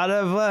skip a lot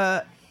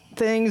of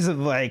things. Of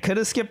like, could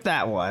have skipped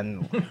that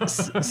one.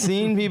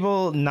 Seeing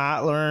people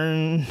not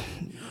learn.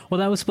 Well,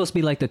 that was supposed to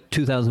be like the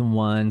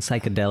 2001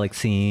 psychedelic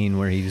scene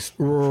where he's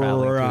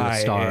traveling through the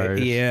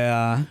stars.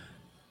 Yeah.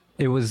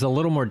 It was a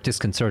little more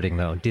disconcerting,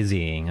 though,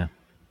 dizzying.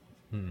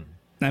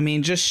 I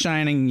mean, just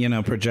shining,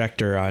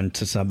 projector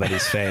onto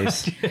somebody's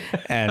face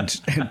and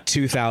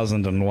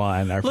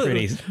 2001 are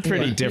pretty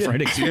different Here's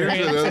another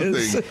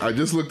experiences. thing. I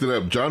just looked it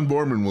up. John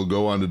Borman will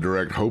go on to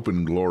direct Hope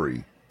and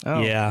Glory,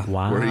 Yeah.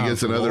 Wow. where he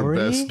gets another Glory?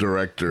 Best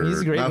Director.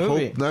 He's a great not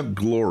movie. Hope, not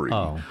Glory.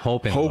 Oh,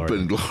 Hope and Hope Glory.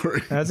 and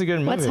Glory. That's a good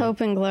movie. What's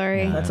Hope and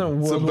Glory? That's a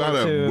It's World about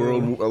War a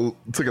II.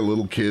 it's like a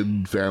little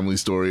kid family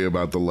story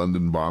about the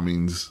London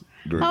bombings.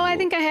 during Oh, the I war.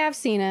 think I have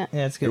seen it.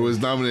 Yeah, it's good. It was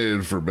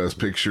nominated for Best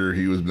Picture.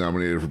 He was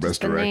nominated for Best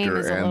The name Director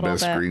is a and little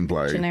Best bit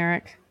Screenplay.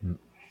 generic.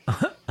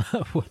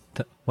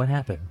 What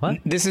happened? What?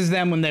 This is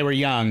them when they were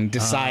young,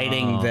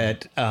 deciding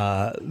that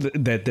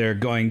that they're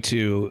going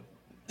to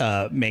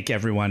make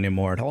everyone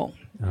immortal.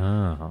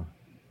 Oh.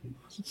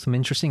 Some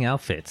interesting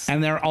outfits.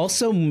 And they're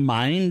also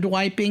mind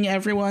wiping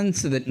everyone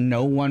so that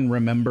no one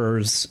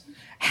remembers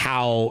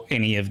how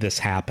any of this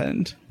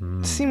happened.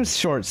 Seems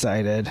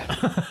short-sighted.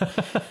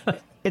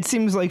 It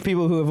seems like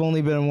people who have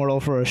only been immortal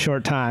for a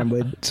short time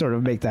would sort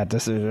of make that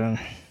decision.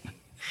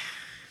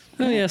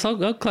 Oh, yes,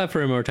 I'll clap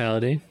for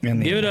immortality. And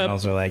the Give it up.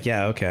 Immortals are like,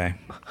 yeah, okay.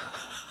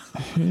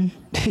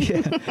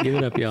 Give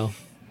it up, y'all.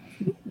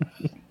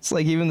 It's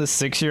like even the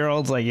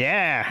 6-year-old's like,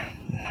 yeah,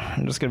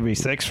 I'm just gonna be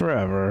 6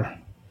 forever.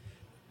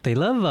 They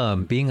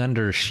love being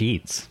under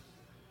sheets.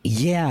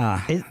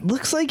 Yeah. It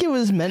looks like it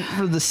was meant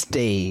for the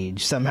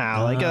stage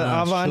somehow, like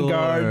an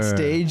avant-garde sure.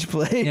 stage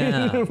play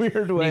Yeah. in a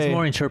weird way. Needs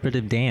more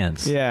interpretive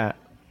dance. Yeah.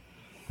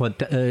 Well,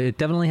 it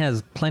definitely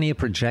has plenty of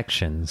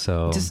projection,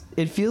 so... Just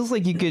it feels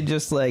like you could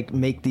just like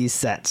make these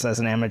sets as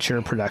an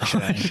amateur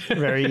production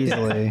very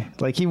easily.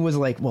 Like he was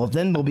like, well,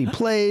 then there'll be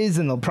plays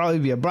and there'll probably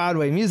be a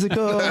Broadway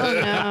musical.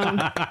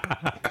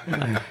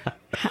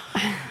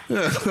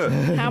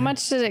 How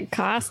much did it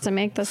cost to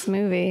make this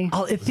movie?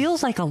 Oh, it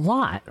feels like a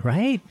lot,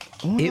 right?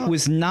 It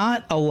was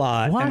not a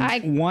lot. What? And I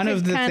one could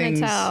of the kind of things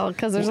tell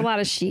because there's a lot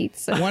of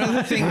sheets. one of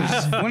the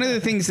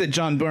things that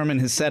John Borman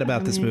has said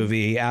about this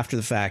movie after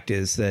the fact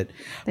is that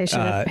They should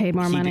have paid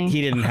more he money.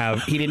 He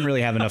didn't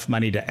really have enough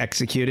money to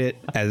execute it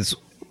as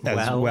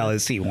well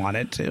as he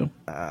wanted to.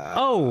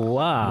 Oh,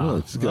 wow. Oh,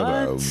 it's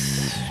got a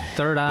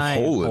Third eye.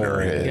 hole in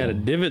her You got a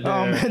head. divot there.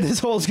 Oh man, this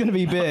hole's gonna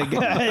be big,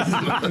 guys.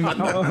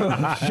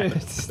 Oh, shit.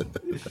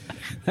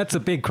 That's a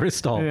big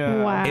crystal.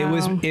 Yeah. Wow.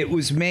 It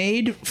was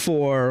made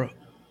for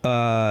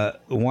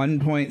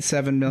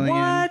 $1.7 million.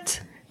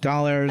 What?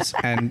 Dollars,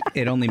 and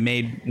it only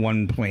made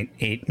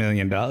 $1.8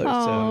 million. So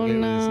Oh, it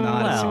was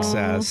not no. a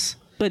success.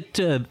 But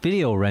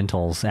video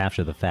rentals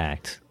after the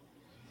fact.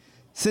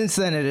 Since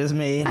then, it is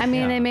made. I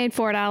mean, they made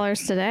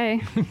 $4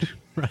 today.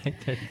 Right.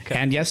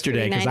 And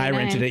yesterday, because I $3.99.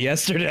 rented it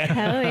yesterday.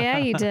 Hell yeah,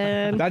 you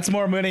did. That's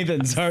more money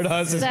than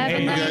Zardoz has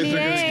made. You guys are gonna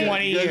get,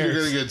 20 you guys are years.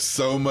 gonna get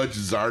so much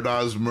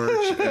Zardoz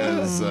merch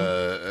as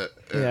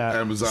Yeah.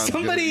 Amazon.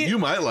 Somebody, You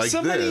might like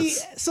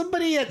this.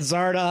 Somebody at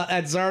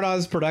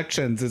Zardoz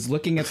Productions is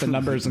looking at the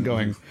numbers and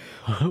going,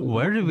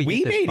 Where did we "We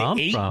get this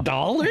made bump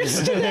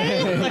 $8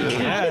 today. Like,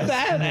 how did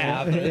that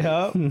happen?"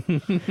 Yep.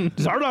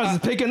 Zardoz is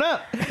picking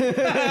up.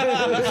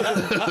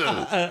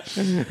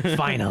 from?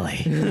 Finally.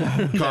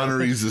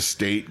 Connery's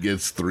estate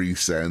gets 3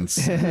 cents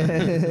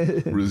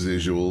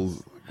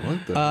residuals.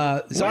 What the?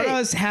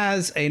 Zardoz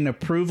has an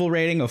approval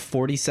rating of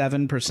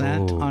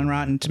 47% on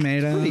Rotten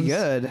Tomatoes. Pretty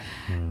good.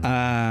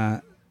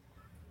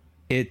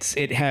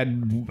 It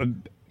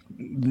had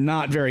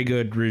not very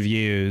good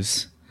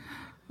reviews.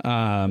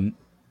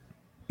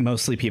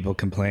 Mostly people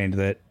complained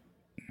that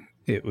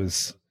it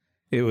was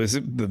It was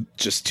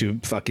just too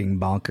fucking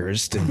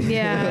bonkers to be,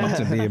 Yeah.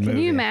 to be a movie. Can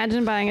you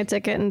imagine buying a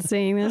ticket and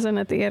seeing this in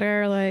a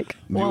theater? Like,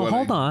 Well,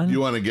 hold on.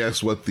 You want to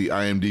guess what the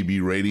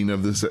IMDb rating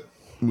of this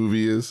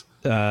movie is?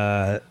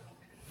 6.2.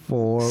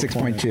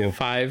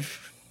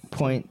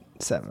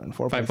 4.7.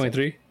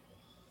 5.3.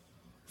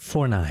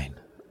 4.9.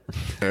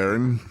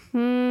 Aaron?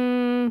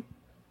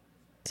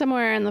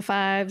 somewhere in the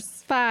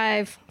fives.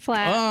 5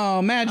 flat.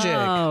 Oh, magic.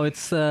 Oh,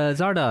 it's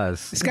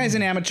Zardoz. This guy's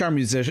an amateur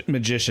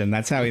magician.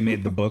 That's how he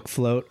made the book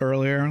float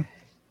earlier.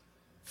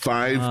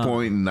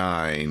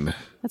 5.9.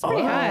 That's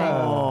pretty high.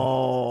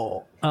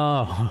 Oh,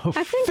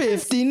 I think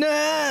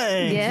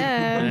 59.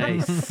 yeah.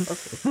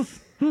 Nice.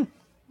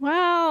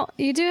 Well,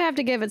 you do have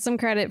to give it some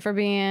credit for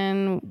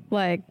being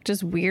like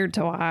just weird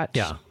to watch.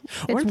 yeah.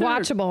 It's Weren't there-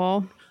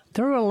 watchable.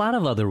 There were a lot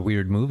of other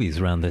weird movies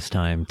around this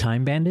time.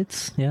 Time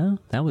Bandits, yeah,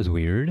 that was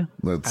weird.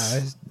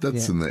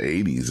 That's in the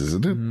 80s,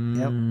 isn't it?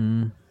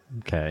 Yep.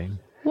 Okay.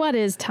 What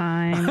is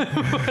time?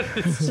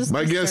 It's just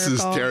My a guess is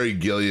circle. Terry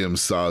Gilliam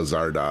saw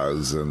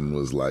Zardoz and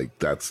was like,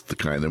 that's the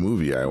kind of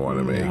movie I want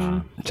to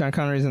make. Sean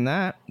Connery's in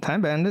that.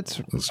 Time Bandits.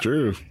 That's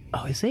true.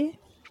 Oh, is he?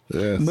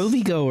 Yes.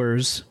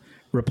 Moviegoers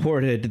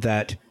reported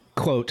that,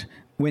 quote,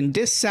 when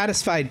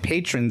dissatisfied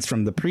patrons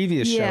from the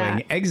previous Yeah.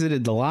 showing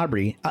exited the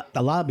lobby,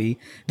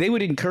 they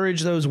would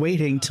encourage those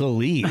waiting to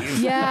leave.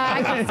 Yeah,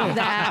 I can see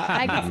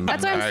that.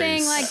 That's what I'm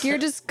saying. Nice. Like, you're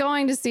just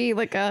going to see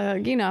like a,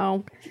 You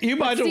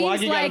imagine seems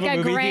walking like out of a a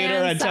movie theater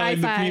grand and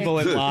telling the sci-fi. people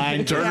in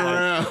line, Turn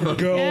around.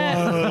 go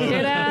on.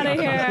 get out of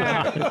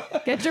here.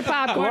 Get your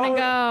popcorn and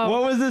go.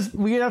 What was this?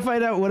 We gotta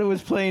find out what it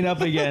was playing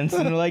up against,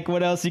 and like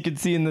what else you could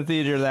see in the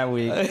theater that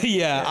week.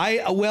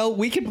 Yeah,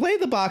 we can play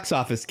the box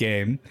office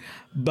game,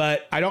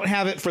 but I don't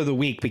have it for the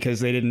week because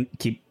they didn't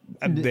keep.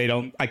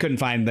 I couldn't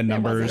find the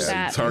numbers.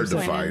 that It's hard to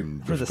was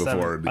find For the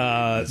before.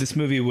 This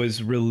movie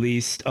was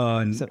released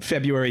on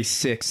February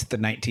 6th,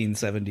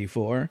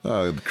 1974.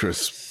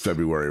 Chris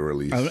February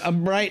release. A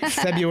bright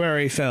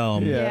February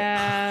film.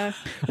 Yeah.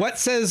 What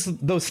says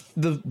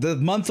the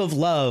month of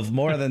love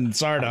more than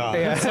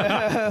Zardoz?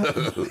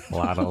 A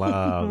lot of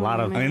love. A lot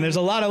of. I mean, there's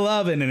a lot of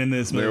love in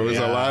this movie. There was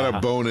a lot of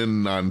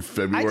boning on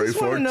February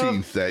just wanna know-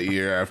 14th that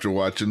year after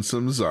watching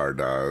some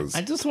Zardoz.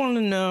 I just want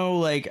to know,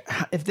 like,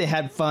 if they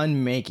had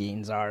fun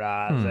making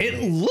Zardoz.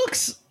 It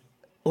looks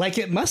like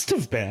it must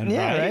have been.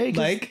 Yeah, right. 'Cause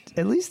Like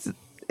at least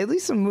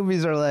some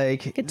movies are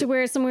like. Get to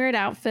wear some weird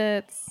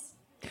outfits.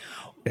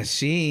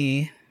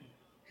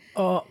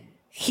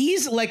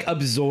 he's like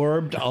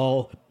absorbed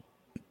all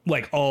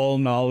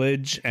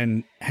knowledge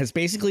and has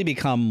basically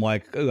become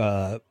like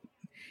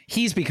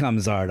he's become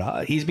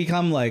Zardoz. He's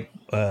become like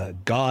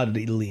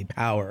godly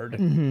powered.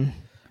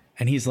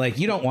 And he's like,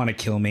 you don't want to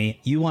kill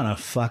me. You want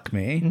to fuck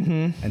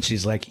me. And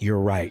she's like, you're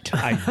right.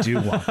 I do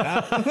want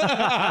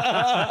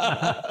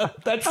that.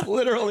 That's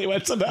literally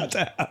what's about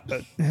to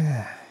happen.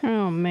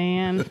 Oh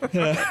man. Based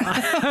on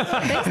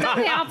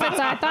the outfits,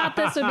 I thought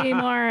this would be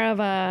more of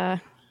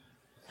a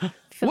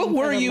film What for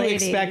were the you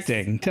ladies.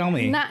 expecting? Tell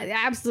me. Not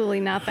absolutely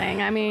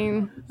nothing. I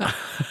mean,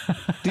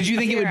 Did you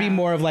think it would be Zero.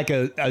 more of like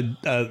a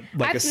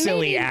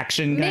silly maybe-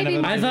 action kind of maybe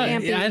a more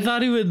campy. I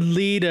thought he would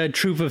lead a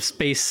troop of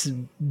space,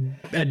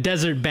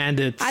 desert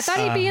bandits. I thought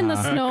he'd be in the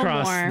snow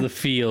across more. the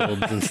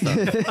fields and stuff.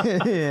 I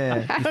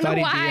don't thought know he'd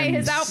be why in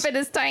his outfit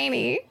is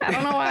tiny. I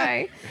don't know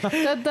why.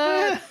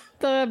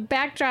 The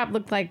backdrop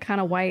looked like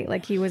kind of white,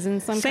 like he was in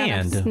some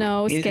kind Sand. of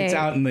snowscape. He's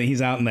out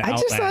in the I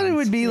just thought it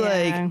would be Yeah.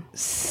 like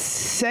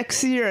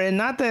sexier, and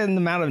not the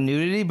amount of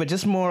nudity, but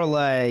just more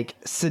like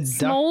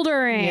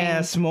Smoldering.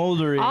 Yeah,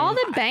 smoldering. All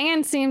the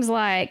banging seems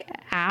like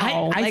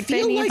ow. I like they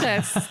feel need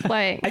like- to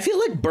like. I feel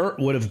like Bert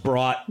would have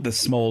brought the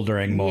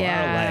smoldering more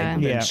Yeah.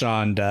 than Yeah.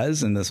 Sean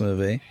does in this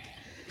movie.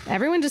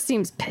 Everyone just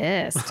seems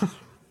pissed.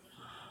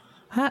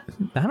 I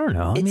don't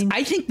know. I mean,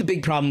 I think the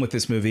big problem with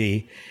this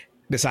movie,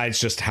 besides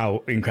just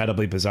how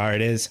incredibly bizarre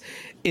it is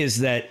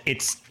that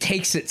it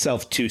takes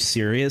itself too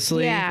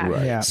seriously. Yeah.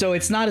 Right. Yeah. So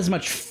it's not as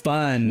much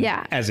fun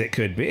Yeah. as it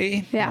could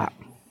be. Yeah.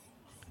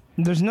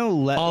 There's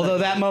no Although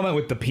that moment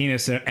with the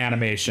penis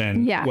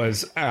animation Yeah.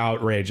 was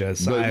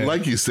outrageous. But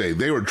like you say,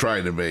 they were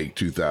trying to make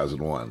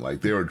 2001.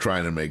 Like they were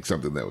trying to make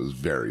something that was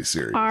very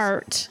serious.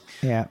 Art.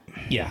 Yeah.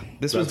 yeah,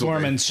 this That's was what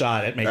they- Borman's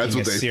shot at making that's a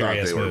what they thought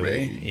serious they were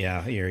movie. making.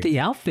 Yeah, the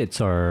outfits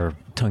are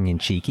tongue in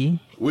cheeky.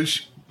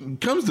 Which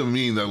comes to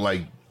mean that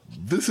like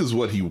this is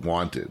what he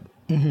wanted.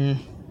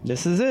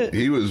 This is it.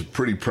 He was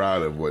pretty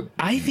proud of what.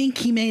 I think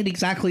he made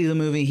exactly the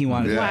movie he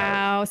wanted. Yeah.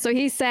 Wow. So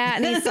he sat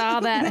and he saw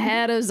that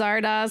head of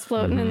Zardoz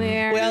floating in the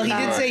air. Well, he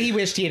did Oh. say he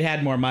wished he had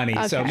had more money,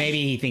 so Okay.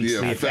 maybe he thinks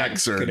The the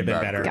effects are could have been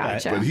not better. great.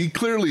 Gotcha. But he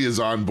clearly is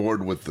on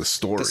board with the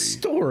story. The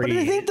story. But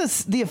I think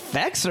the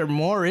effects are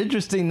more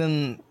interesting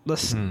than the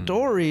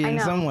story in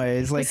know. some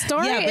ways. The Like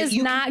story Yeah, but is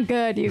you- not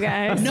good, you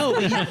guys. No,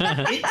 but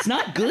it's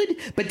not good.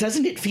 But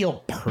doesn't it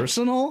feel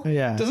personal?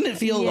 Yeah. Doesn't it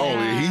feel? Oh,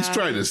 Yeah. he's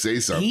trying to say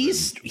something.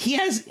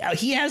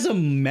 He has a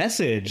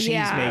message he's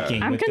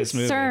making I'm with this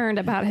movie. concerned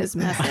about his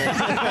message.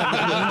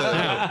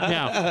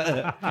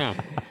 Yeah.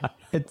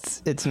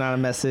 It's not a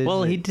message.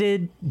 Well, he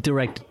did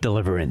direct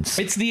Deliverance.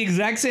 It's the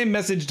exact same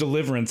message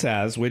Deliverance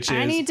has, which is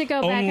I need to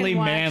go back and only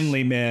watch.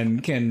 manly men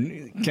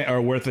can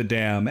are worth a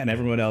damn, and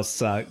everyone else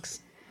sucks.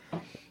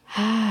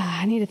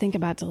 I need to think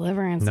about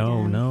Deliverance.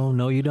 again.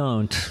 No, you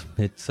don't.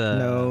 It's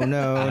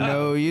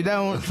No, you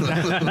don't.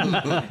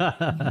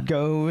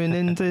 Going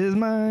into his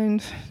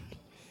mind.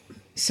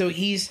 So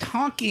he's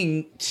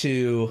talking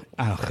to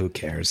who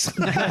cares? He's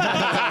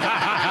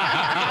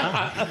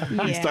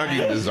talking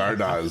to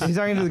Zardoz. He's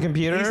talking to the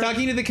computer. He's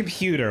talking to the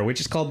computer, which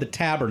is called the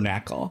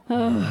Tabernacle,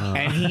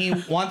 and he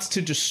wants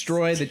to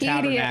destroy the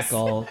Tedious.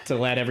 Tabernacle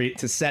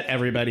to set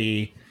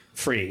everybody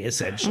free,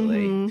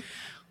 essentially,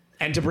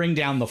 and to bring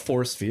down the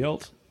force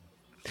field.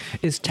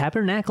 Is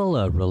tabernacle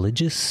a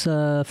religious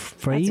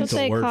phrase? That's what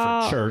they Word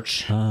call for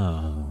church.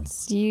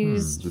 It's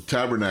used. The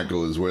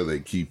tabernacle is where they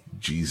keep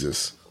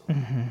Jesus.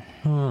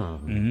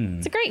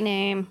 It's a great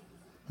name.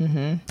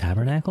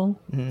 Tabernacle?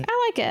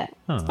 I like it.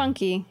 It's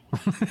funky.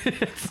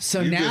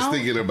 So You're just now,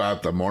 thinking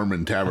about the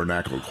Mormon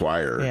Tabernacle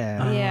Choir.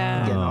 Yeah. Yeah.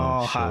 Getting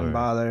all hot and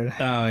bothered.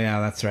 oh yeah,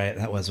 that's right.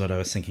 That was what I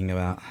was thinking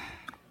about.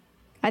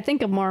 I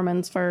think of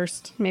Mormons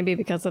first, maybe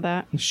because of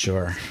that.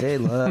 Sure. They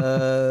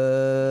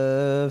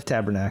love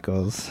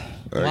tabernacles.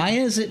 Why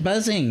is it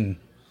buzzing?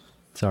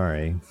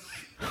 Sorry.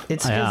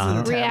 It's Yeah. because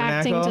of the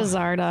Reacting to tabernacle.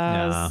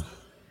 Zardoz.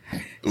 Yeah.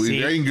 We've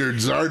See? angered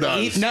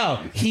Zardoz.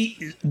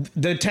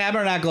 The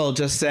Tabernacle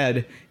just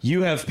said,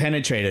 "You have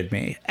penetrated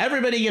me."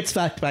 Everybody gets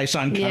fucked by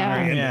Sean Connery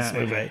Yeah. in Yeah. this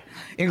movie,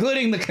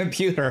 including the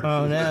computer.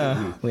 Oh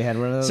no, we had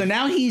one of those. So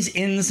now he's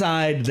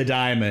inside the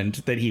diamond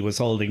that he was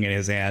holding in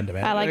his hand. a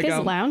minute I like his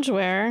ago.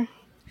 loungewear.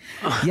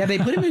 Yeah, they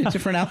put him in a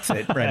different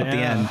outfit right at the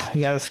end.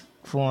 You got this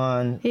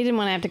one. He didn't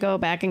want to have to go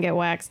back and get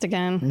waxed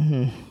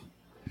again.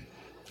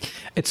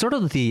 It's sort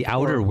of the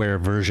outerwear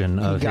version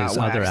of got his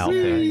other waxed.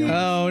 outfit.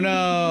 Oh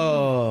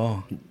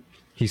no!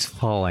 He's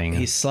falling.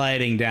 He's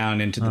sliding down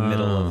into the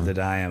middle of the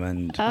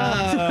diamond.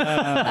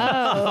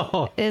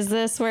 Is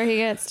this where he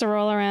gets to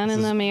roll around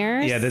in the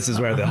mirrors? Yeah, this is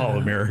where the Hall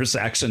of Mirrors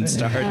action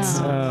starts.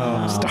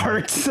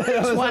 Starts.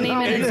 20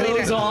 minutes It goes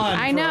later. on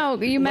I for-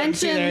 know. You Look,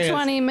 see, there he mentioned is.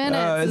 20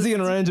 minutes. Is he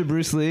gonna run into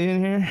Bruce Lee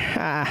in here?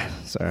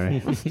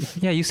 Sorry.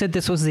 Yeah, you said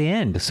this was the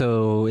end.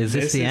 So is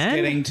this This the is end?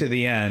 getting to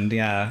the end.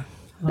 Yeah,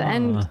 the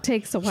end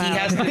takes a while. he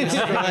has to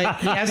destroy.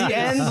 He has The to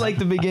end, like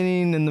the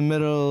beginning, and the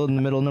middle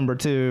number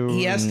two.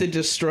 He has to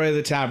destroy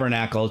the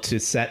tabernacle to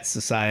set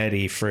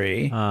society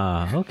free.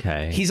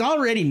 Okay. He's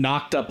already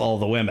knocked up all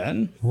the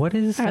women What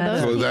is Are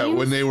that? those- So that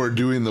when they were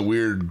doing the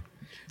weird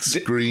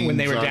screens when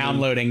they were on him,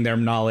 downloading their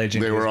knowledge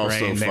into They were his also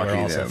brain. They were fucking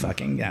also him.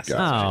 fucking. Yes. Got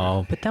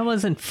Oh, but that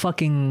wasn't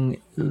fucking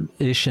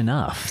ish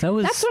enough. That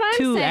was That's what I'm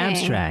too saying.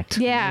 abstract.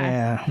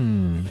 Yeah.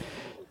 Yeah.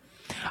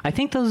 I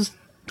think those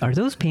are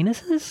those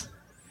penises?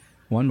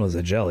 One was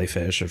a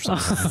jellyfish or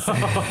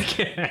something.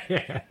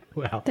 Okay.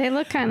 Well, They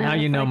look kind of. now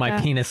you know like my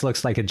that. penis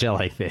looks like a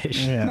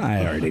jellyfish.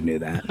 I already knew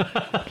that.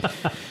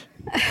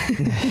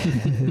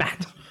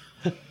 Matt.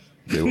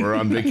 They were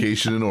on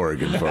vacation in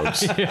Oregon,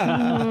 folks. With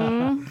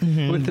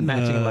the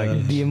matching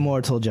luggage. The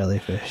immortal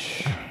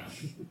jellyfish.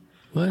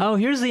 Oh,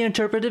 here's the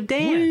interpretive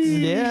dance.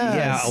 Yeah.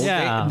 Yeah.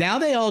 Yeah. Now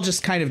they all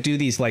just kind of do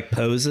these like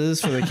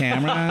poses for the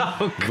camera.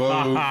 Vogue.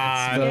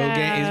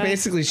 Voguing. It's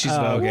basically she's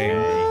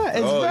voguing. It's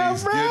Oh, about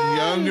he's getting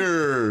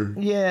younger.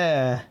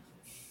 Yeah.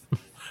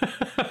 You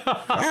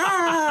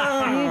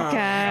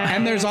guys.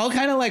 And there's all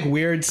kind of like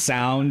weird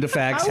sound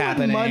effects How would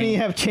happening. money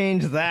have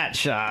changed that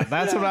shot?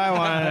 That's what I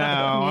want to know.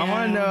 I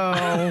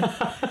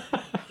want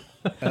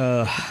to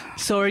know.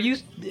 So are you?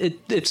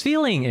 It's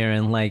feeling,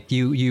 Aaron, like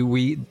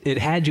it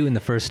had you in the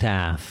first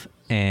half,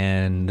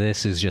 and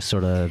this is just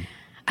sort of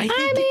I I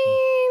think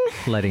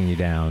mean, letting you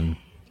down.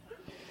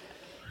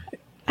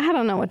 I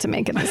don't know what to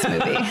make of this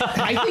movie.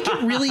 I think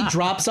it really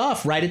drops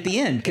off right at the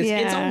end because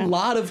it's Yeah. a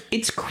lot of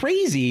it's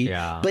crazy,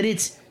 Yeah. but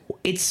it's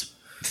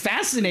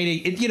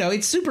fascinating.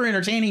 It's super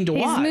entertaining to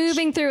He's watch.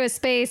 moving through a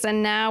space,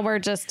 and now we're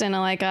just in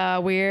a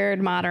weird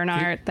modern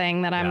art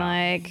thing that I'm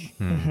like,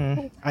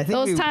 I think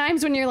those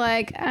times when you're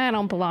like, I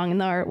don't belong in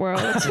the art world.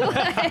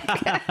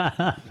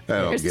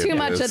 There's too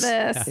much of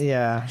this.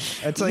 Yeah.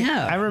 It's like,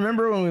 Yeah. I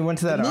remember when we went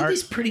to that The art.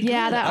 movie's pretty good.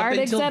 Yeah, the up art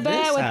until exhibit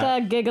this with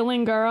happened. the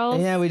giggling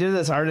girls. Yeah, we did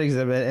this art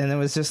exhibit, and it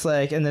was just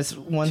like, and this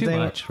one Too thing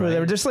much, where they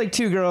right? were just like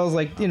two girls,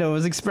 like, it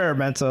was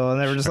experimental,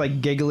 and they were just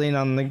like giggling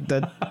on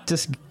the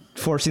just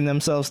forcing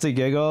themselves to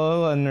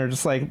giggle, and they're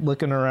just like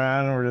looking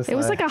around, and we're just It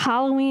was like a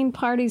Halloween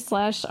party /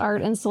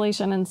 art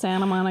installation in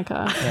Santa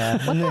Monica.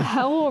 yeah. What the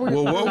hell were we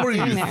Well, what were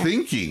doing you there?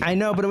 thinking? I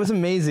know, but it was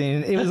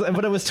amazing.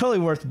 But it was totally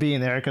worth being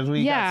there because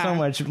we Yeah. got so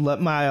much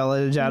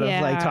mileage out of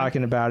Yeah. like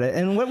talking about it.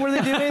 And what were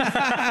they doing?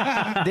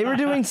 They were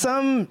doing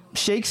some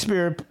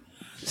Shakespeare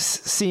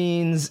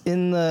scenes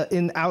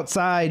in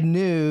outside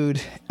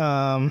nude.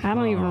 I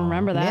don't even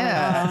remember that.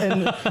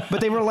 Yeah,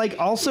 but they were like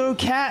also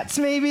cats.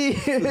 Maybe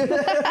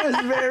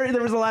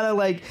there was a lot of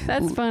like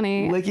That's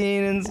funny.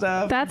 licking and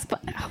stuff.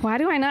 Why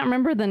do I not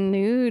remember the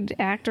nude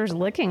actors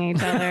licking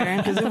each other?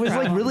 Because it was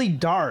like really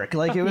dark.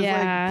 Like it was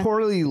Yeah. like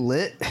poorly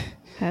lit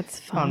That's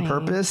funny. on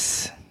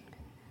purpose.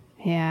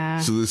 Yeah.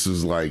 So this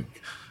is like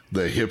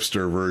the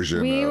hipster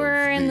version. We of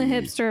were in the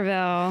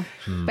hipsterville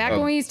back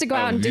when we used to go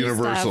out and do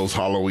Universal's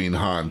stuff. Halloween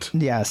Haunt.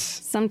 Yes.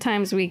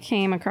 Sometimes we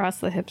came across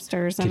the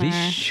hipsters. Did in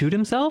he our... shoot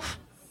himself?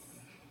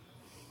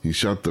 He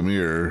shot the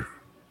mirror,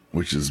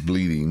 which is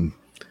bleeding.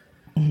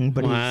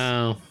 But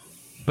Wow.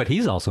 But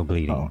he's also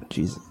bleeding. oh,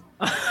 Jesus.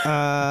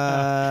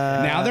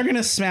 Now they're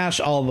gonna smash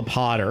all the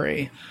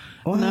pottery.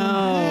 Well,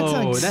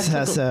 No, that's that's-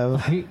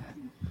 excessive.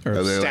 Or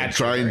Are they like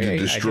trying statuary, to I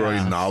destroy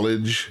guess.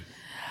 knowledge?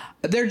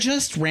 They're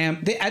just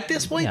at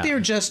this point. Yeah. They're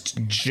just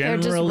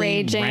generally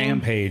raging.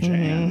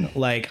 rampaging.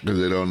 Like Because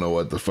they don't know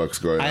what the fuck's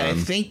going I on.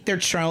 think they're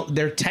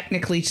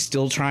technically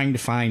still trying to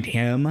find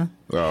him,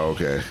 Oh,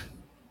 okay.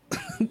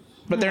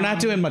 but they're not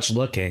doing much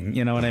looking.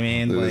 You know what I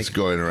mean? They're Like, just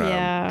going around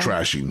Yeah.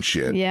 trashing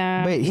shit.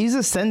 Yeah. Wait, he's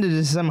ascended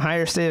to some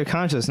higher state of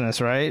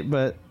consciousness, right?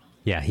 But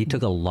Yeah, he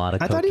took a lot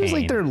of I cocaine. thought he was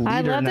like their leader. I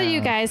love that now.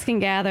 you guys can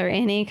gather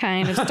any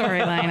kind of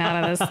storyline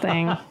out of this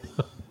thing.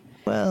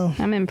 Well,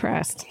 I'm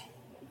impressed.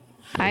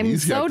 I'm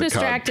He's got so the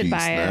distracted codpiece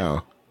by it.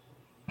 now.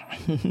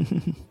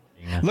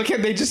 look at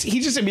he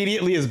just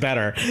immediately is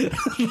better.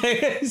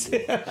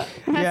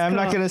 yeah, I'm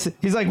not gonna.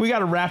 He's like, we got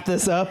to wrap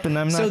this up, and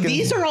I'm not. So gonna,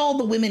 these are all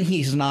the women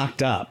he's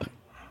knocked up,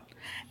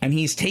 and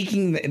he's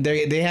taking.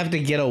 They have to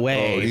get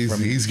away. Oh,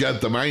 he's got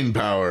the mind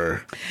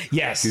power.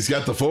 Yes, He's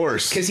got the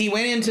force. because he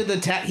went into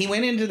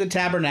the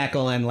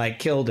tabernacle and like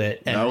killed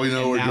it. And Now we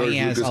know and where now George he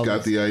has Lucas all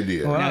got these- the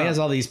idea. Wow. Now he has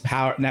all these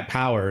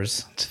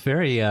powers. It's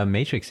very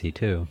Matrixy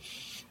too.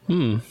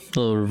 A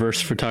little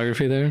reverse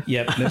photography there.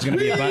 Yep, there's going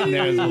to be a button.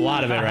 There's a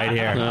lot of it right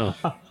here.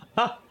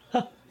 Oh.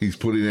 He's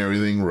putting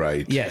everything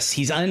right. Yes,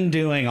 he's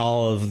undoing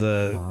all of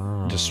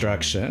the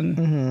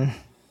destruction.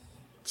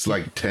 It's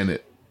like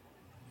Tenet.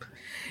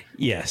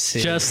 Yes,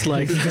 Just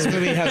like this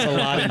movie has a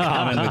lot in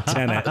common with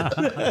Tenet.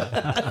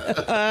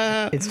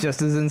 It's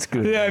just as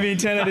inscrutable. Yeah, I mean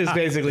Tenet is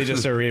basically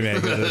just a remake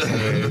of this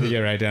movie. If you get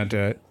right down to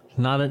it.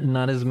 Not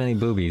as many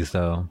boobies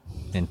though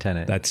in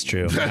Tenet. That's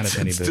true. Not That's as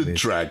many its movies.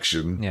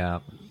 detraction. yeah.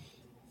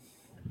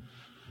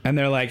 And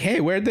they're like,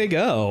 "Hey, where'd they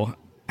go?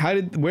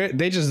 Where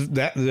they just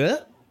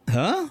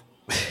huh?"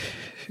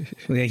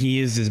 Yeah, he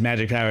used his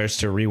magic powers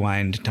to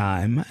rewind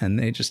time, and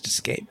they just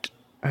escaped.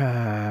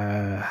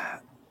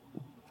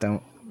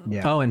 Don't.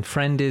 Yeah. Oh, and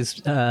friend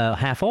is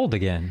half old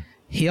again.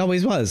 He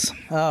always was.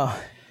 Oh.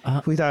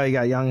 We thought he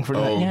got young for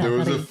Oh, that. Yeah, there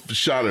was buddy. a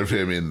shot of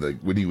him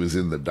when he was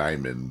in the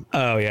diamond.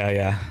 Oh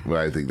yeah.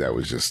 Well, I think that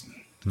was just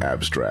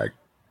abstract.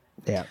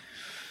 Yeah.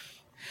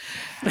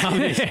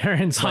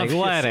 Aaron's like,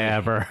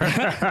 whatever.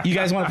 You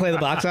guys want to play the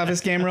box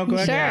office game real quick?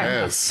 Sure.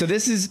 Yes. So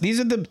these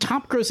are the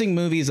top grossing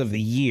movies of the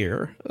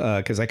year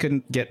because I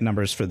couldn't get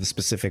numbers for the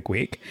specific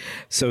week.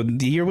 So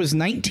the year was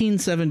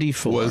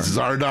 1974. Was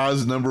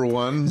Zardoz number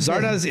one?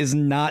 Zardoz is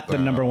not the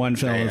number one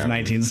film of damn.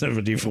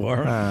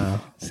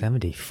 1974.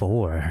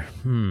 74.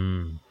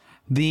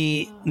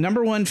 The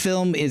number one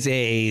film is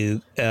a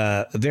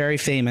very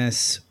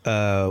famous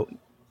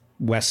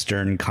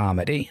Western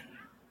comedy.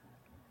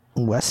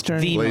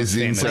 Western. The most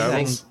Blazing famous.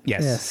 Saddles?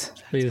 Yes. Yes.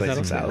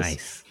 Blazing Saddles.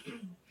 Nice.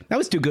 That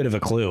was too good of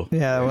a clue.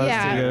 Yeah, that was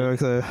Yeah. too good of a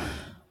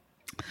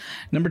clue.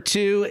 Number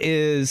two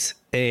is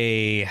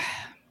a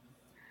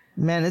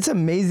Man, it's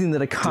amazing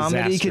that a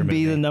comedy Disaster could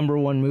be movie. the number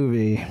one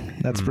movie.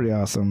 That's pretty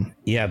awesome.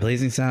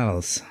 Blazing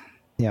Saddles.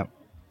 Yep.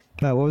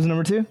 What was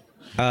number two?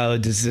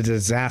 It's a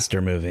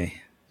disaster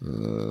movie.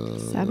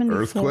 74?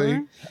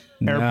 Earthquake?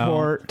 No.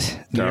 Airport.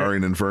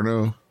 Towering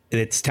Inferno?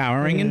 It's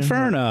Towering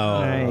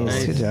Inferno.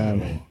 Nice. Good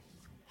job.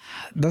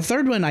 The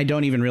third one I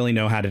don't even really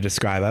know how to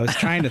describe. I was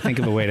trying to think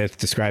of a way to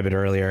describe it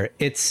earlier.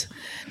 It's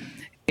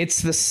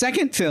the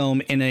second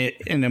film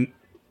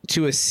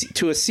to a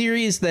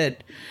series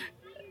that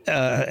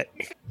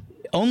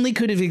only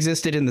could have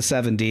existed in the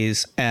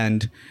 70s,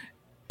 and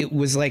it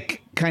was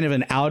like kind of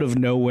an out of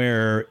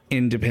nowhere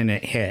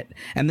independent hit.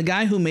 And the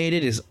guy who made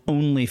it is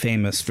only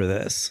famous for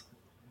this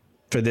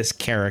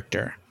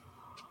character.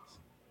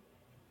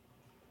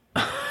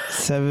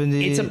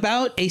 70. It's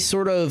about a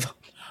sort of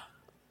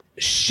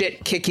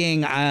shit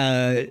kicking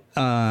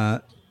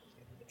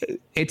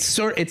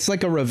it's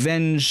like a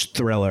revenge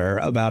thriller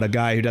about a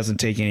guy who doesn't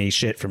take any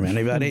shit from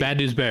anybody. Bad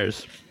News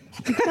Bears.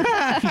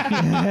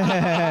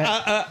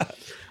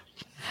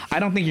 I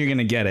don't think you're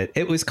gonna get it.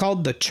 It was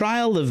called The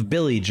Trial of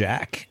Billy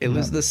Jack. It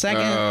was the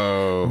second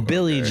Oh.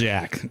 Billy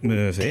Jack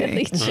movie.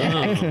 Billy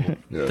Jack.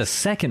 The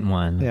second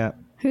one. Yeah.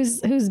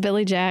 Who's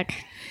Billy Jack?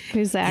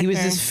 Who's the actor? He was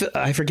this.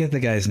 I forget the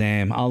guy's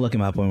name. I'll look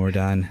him up when we're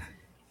done.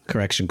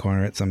 Correction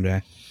corner it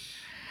someday.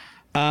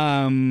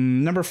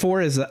 Number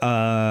four is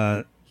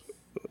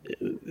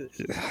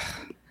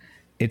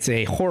it's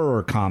a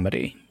horror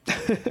comedy.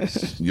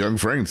 Young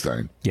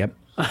Frankenstein. Yep.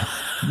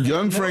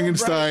 Young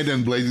Frankenstein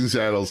and Blazing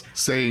Saddles,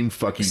 same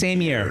fucking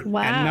Same year.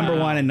 Wow. And number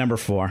one and number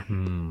four.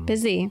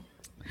 Busy.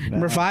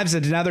 Number five is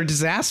another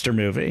disaster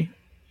movie.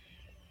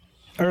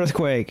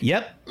 Earthquake.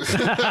 Yep.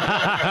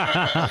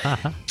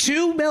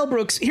 Two Mel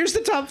Brooks. Here's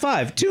the top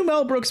five. Two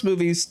Mel Brooks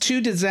movies,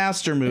 two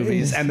disaster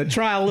movies, and The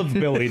Trial of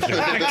Billy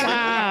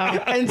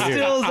Jack. And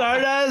still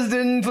Zardoz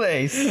didn't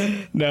place.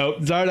 No,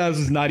 Zardoz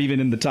was not even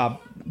in the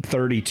top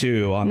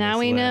 32 on Now this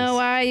we know list.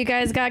 why you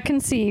guys got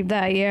conceived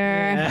that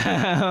year.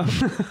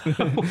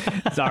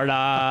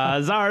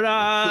 Zardoz.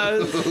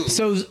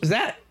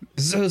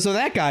 So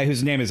that guy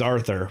whose name is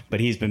Arthur, but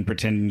he's been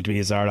pretending to be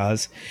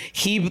Zardoz.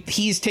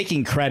 He's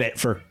taking credit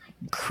for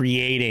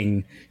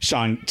creating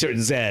Zed in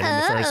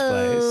the first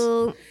place.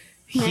 Oh,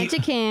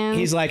 magic hands.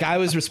 He's like, I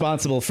was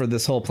responsible for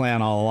this whole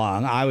plan all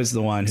along. I was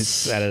the one who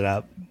set it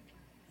up.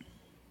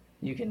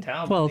 You can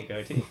tell. Well, by the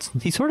goatee.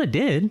 he sort of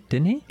did,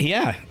 didn't he?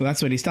 Yeah,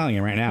 that's what he's telling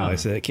you right now.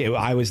 Is that okay,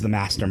 I was the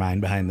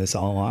mastermind behind this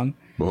all along.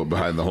 Well,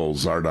 behind the whole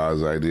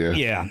Zardoz idea.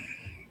 Yeah,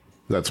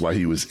 That's why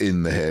he was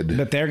in the head.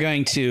 but they're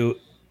going to.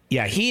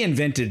 Yeah, he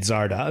invented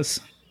Zardoz.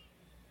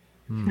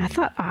 I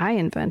thought I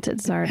invented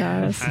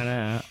Zardoz. I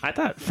know. I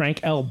thought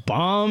Frank L.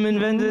 Baum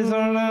invented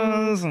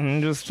Zardoz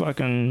and just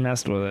fucking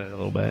messed with it a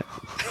little bit.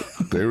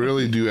 They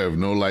really do have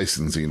no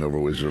licensing over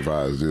Wizard of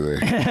Oz, do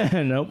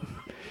they? Nope.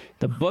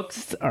 The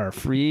books are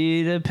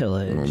free to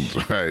pillage.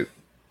 Right.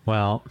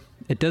 Well,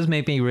 it does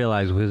make me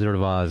realize Wizard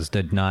of Oz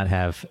did not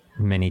have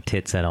many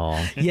tits at all.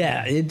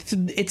 Yeah, it's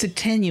a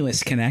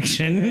tenuous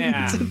connection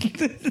Yeah.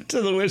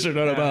 to the Wizard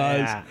of Oz.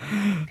 Yeah.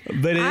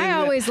 But I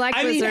always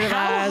liked Wizard of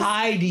how Oz.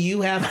 high do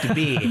you have to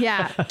be?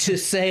 Yeah. To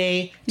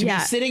say to Yeah.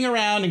 be sitting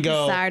around and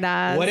go,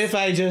 Zardoz. what if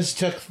I just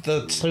took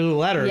the 2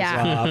 letters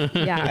Yeah. off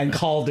Yeah. and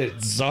called it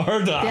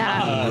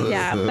Zardoz?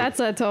 Yeah,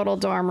 that's a total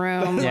dorm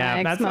room. Yeah,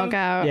 like that's smoke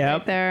out yep.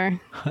 right there.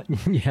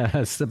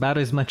 Yes, about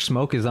as much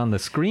smoke is on the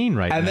screen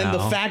right And now. then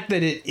the fact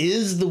that it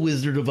is the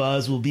Wizard of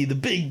Oz will be the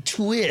big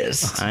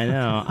twist. I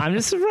know. I'm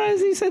just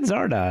surprised he said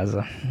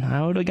Zardoz.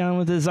 I would have gone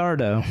with the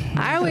Zardo.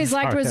 I always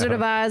liked Wizard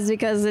of Oz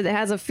because it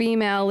has a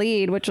female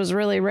lead, which was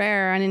really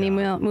rare on any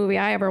movie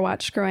I ever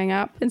watched growing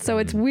up. And so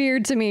it's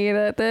weird to me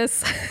that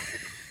this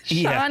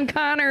Yeah. Sean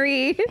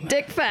Connery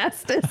Dick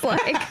Fest is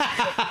like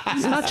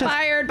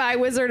inspired by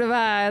Wizard of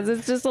Oz.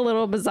 It's just a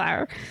little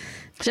bizarre.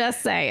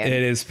 Just saying.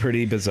 It is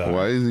pretty bizarre.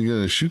 Why is he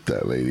going to shoot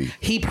that lady?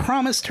 He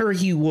promised her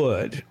he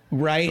would,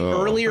 right?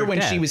 Earlier when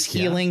she death, was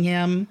healing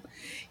him,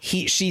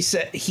 he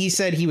said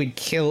he would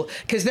kill,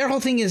 because their whole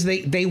thing is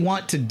they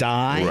want to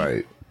die.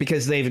 Right.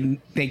 Because they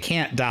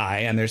can't die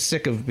and they're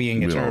sick of being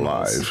Being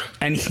eternals. alive.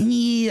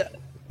 And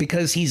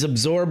because he's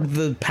absorbed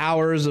the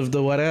powers of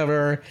the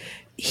whatever,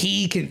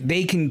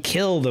 they can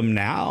kill them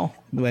now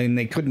when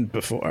they couldn't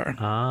before.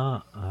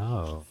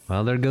 Oh.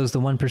 Well, there goes the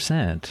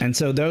 1%. And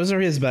so those are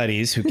his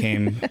buddies who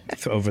came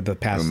over the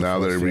past. And now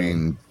they're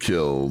being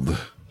killed.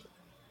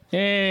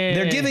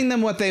 They're giving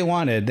them what they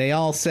wanted. They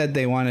all said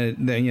they wanted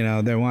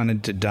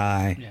to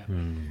die. Yeah.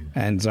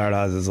 And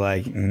Zardoz is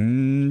like,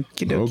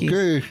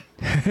 kidoki.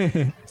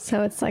 Okay.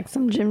 So it's like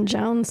some Jim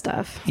Jones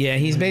stuff. Yeah,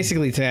 he's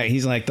basically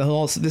he's like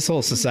this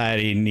whole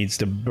society needs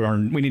to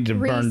burn. We need to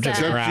burn to the Reset.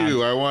 Except ground.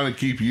 you. I want to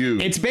keep you.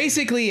 It's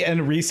basically a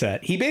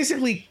reset. He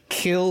basically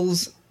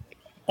kills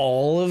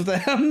all of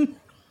them.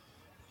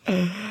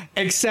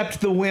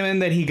 Except the women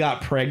that he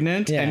got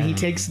pregnant, and he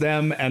takes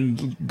them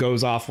and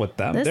goes off with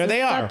them. This There is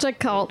they are. such a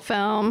cult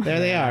film. There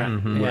they are.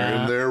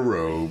 Wearing their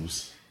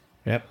robes.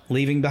 Yep.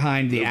 Leaving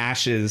behind the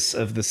ashes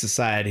of the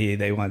society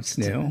they once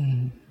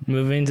knew.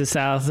 Moving to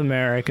South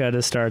America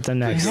to start the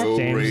next Go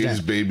James raise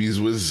Bond. babies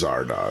with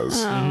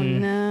Zardoz. Oh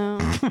no.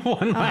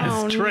 One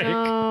last trick.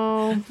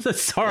 No.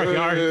 Sorry,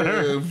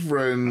 Arthur.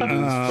 Friend who's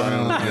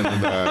finally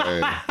gonna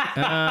die.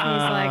 He's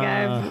like,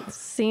 I've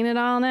seen it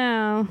all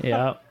now.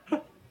 Yep.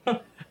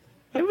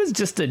 It was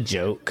just a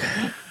joke.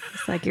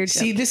 It's like you're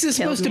See, this is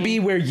supposed to be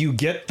where you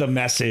get the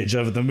message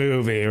of the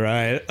movie,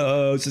 right?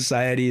 Oh,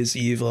 society is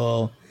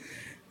evil.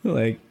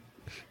 Like,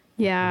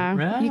 Yeah.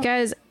 Right. You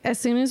guys, as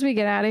soon as we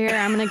get out of here,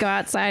 I'm going to go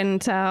outside and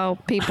tell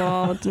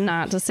people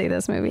not to see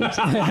this movie.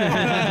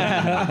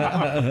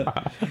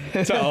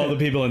 to all the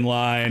people in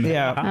line.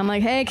 Yeah. I'm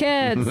like, hey,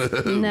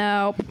 kids.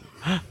 Nope.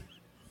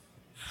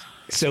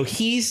 So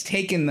he's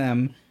taken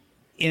them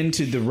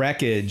into the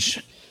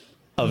wreckage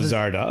of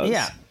Zardoz.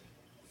 Yeah.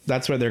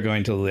 That's where they're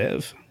going to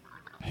live.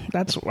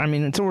 It's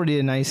already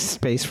a nice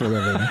space for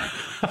living.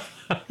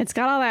 It's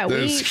got all that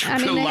There's wheat. I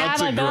mean, they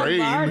lots have a of good grain.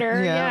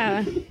 larder.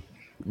 Yeah. Yeah.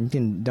 You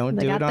can don't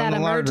They do got it on that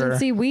the larder.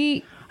 emergency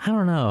wheat. I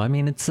don't know. I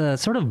mean, it's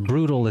sort of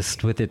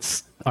brutalist with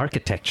its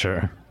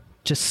architecture.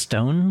 Just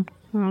stone.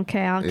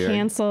 Okay, I'll Yeah.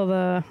 cancel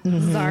the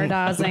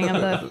Zardozing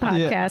of the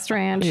podcast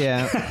ranch.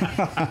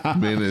 Yeah.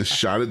 Man has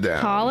shot it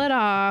down. Call it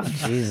off.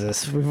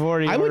 Jesus. We've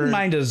already. I wouldn't ordered-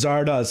 mind a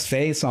Zardoz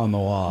face on the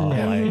wall. Like,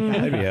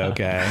 that'd be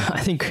okay.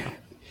 I think.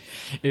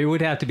 It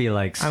would have to be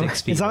like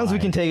 6 feet As long as we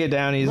wide. can take it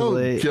down Don't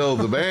easily. kill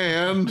the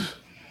band.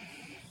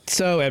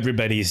 So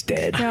everybody's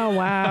dead. Oh,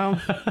 wow.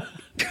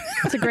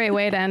 It's a great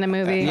way to end a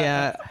movie.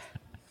 Yeah.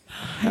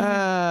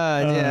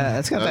 Yeah.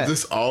 It's got Is that.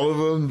 this all of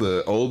them?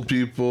 The old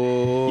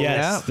people?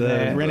 Yes, Yeah. the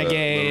Yeah.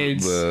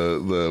 renegades.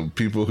 The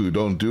people who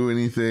don't do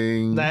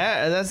anything.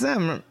 That's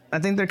them. I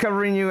think they're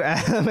covering you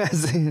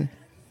as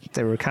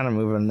they were kind of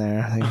moving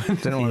there. I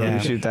think didn't want to Yeah.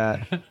 reshoot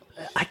that.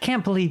 I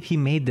can't believe he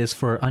made this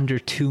for under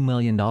 $2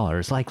 million.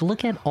 Like,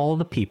 look at all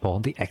the people,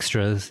 the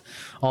extras,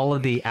 all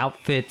of the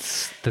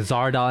outfits, the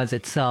Zardoz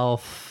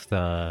itself,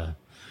 I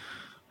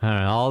don't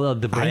know, all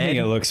of the bread. I think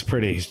it looks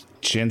pretty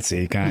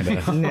chintzy, kind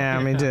of. Yeah,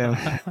 me too.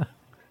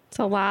 It's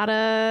a lot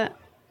of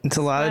It's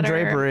a lot of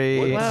Sweater.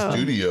 drapery. Whoa.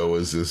 Studio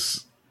is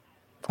this?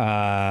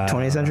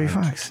 20th Century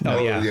Fox. Oh,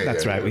 yeah, yeah,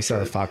 that's yeah, right. yeah, We saw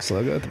the right. Fox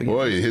logo at the beginning.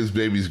 Boy, his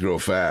babies grow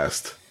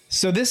fast.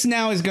 So this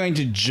now is going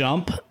to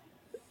jump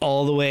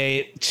all the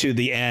way to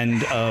the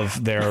end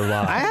of their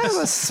lives. I have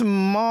a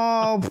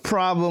small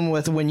problem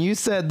with when you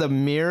said the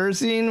mirror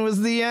scene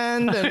was the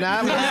end, and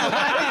that was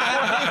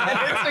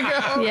like 20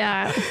 minutes ago.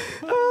 yeah.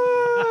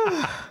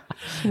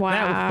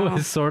 Wow. That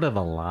was sort of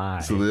a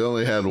lie. So they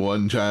only had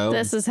one child.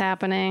 This is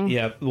happening.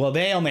 Yeah. Well,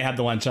 they only had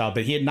the one child,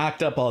 but he had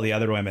knocked up all the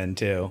other women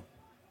too.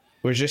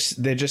 They're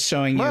just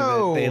showing you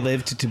Whoa. that they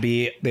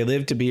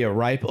lived to be a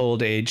ripe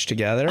old age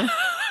together.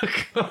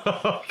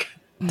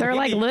 They're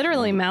like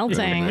literally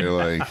melting. They're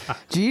like,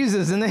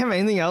 Jesus, didn't they have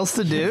anything else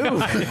to do?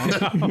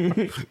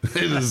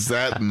 they just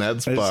sat in that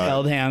They just spot.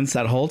 held hands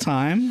that whole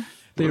time.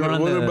 They were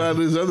on What the- about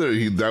his other?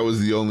 That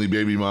was the only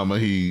baby mama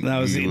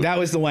That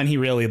was the one he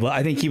really loved.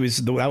 I think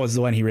that was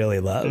the one he really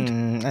loved.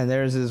 And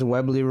there's his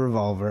Webley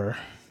revolver.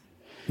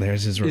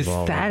 There's his Is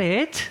revolver. that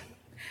it?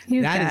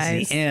 You That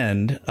guys. is the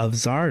end of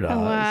Zardoz.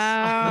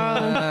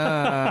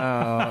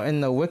 Wow. Oh,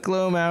 in the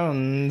Wicklow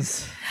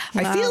Mountains.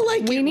 I feel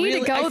like we need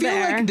to go I feel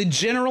there. like the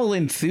general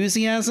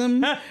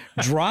enthusiasm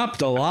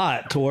dropped a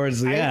lot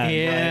towards the end.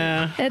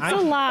 Yeah. It's a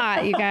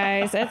lot, you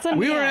guys. It's a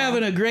We were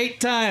having a great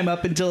time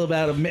up until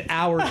about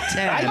hour 10.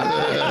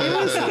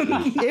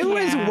 It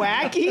was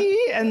wacky,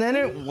 and then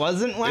it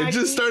wasn't wacky. It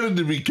just started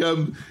to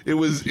become. It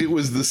was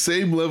the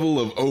same level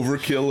of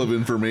overkill of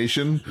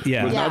information,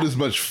 Yeah. but not Yeah. as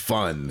much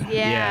fun.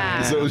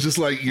 Yeah. So it was just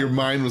like your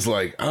mind was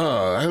like,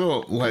 oh, I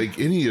don't like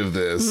any of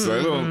this.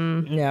 I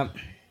don't. Yep.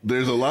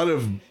 There's a lot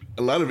of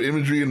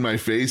imagery in my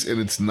face, and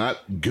it's not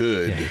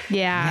good. Yeah.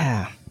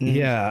 Yeah.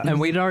 Yeah. And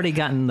we'd already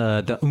gotten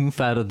the oomph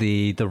out of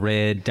the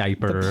red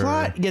diaper. The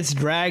plot gets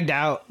dragged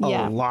out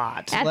Yeah. a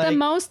lot. At the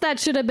most, that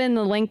should have been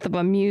the length of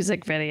a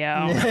music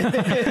video.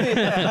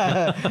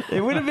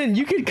 It would have been.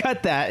 You could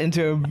cut that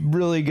into a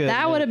really good.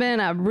 That would have been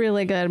a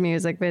really good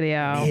music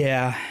video.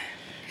 Yeah.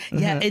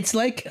 Yeah, it's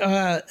like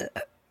I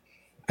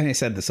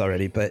said this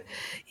already, but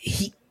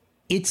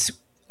it's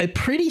a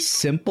pretty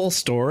simple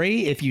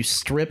story if you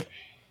strip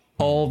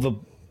all the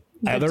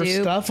other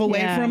dupe, stuff away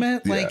yeah. from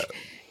it. Yeah. Like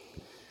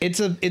it's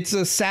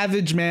a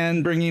savage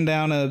man bringing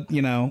down a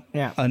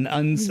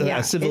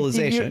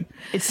civilization.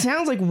 It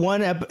sounds like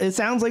it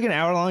sounds like an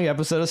hour-long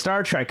episode of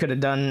Star Trek could have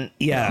done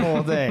Yeah. the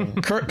whole thing.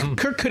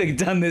 Kirk could have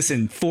done this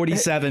in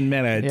 47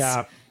 minutes.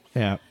 Yeah.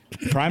 Yeah.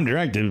 Prime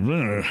directive.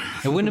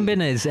 It wouldn't have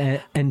been as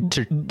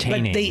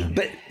entertaining.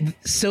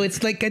 So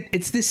it's like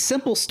it's this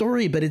simple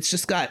story, but it's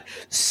just got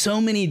so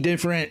many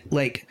different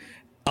like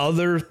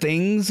other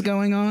things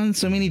going on,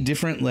 so many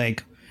different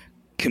like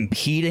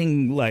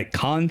competing like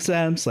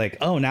concepts. Like,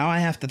 oh, now I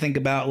have to think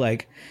about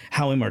like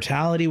how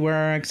immortality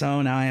works.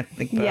 Oh, now I have to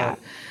think about Yeah.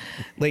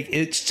 like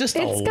it's just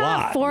It's a got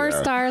lot. 4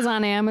 stars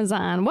on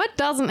Amazon. What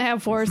doesn't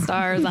have 4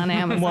 stars on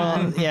Amazon?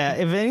 Well, yeah.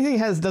 If anything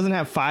doesn't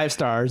have 5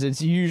 stars,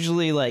 it's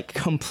usually like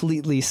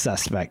completely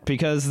suspect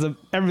because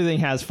everything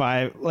has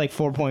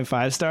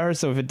 4.5 stars.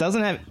 So if it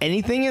doesn't have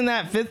anything in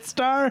that 5th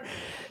star,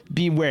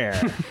 beware,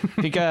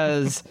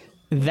 because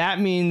that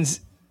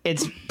means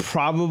it's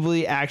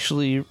probably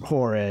actually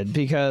horrid.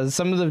 Because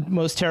some of the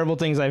most terrible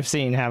things I've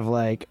seen have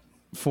like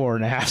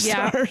 4.5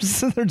 Yeah.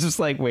 stars. They're just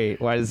like, wait,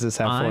 why does this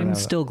have 4.5? I'm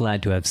still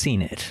glad to have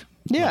seen it.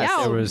 Yes.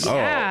 Yeah. There was- Oh,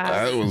 Yeah.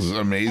 that was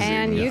amazing.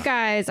 And you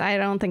guys, I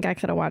don't think I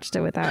could have watched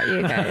it without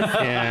you guys.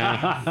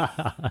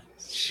 Yeah.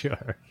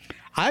 Sure.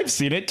 I've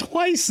seen it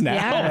twice now.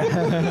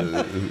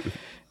 Yeah.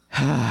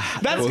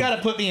 That's got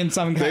to put me in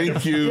some kind Thank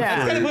of you.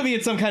 Yeah. It's got to put me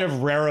in some kind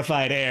of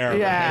rarefied air.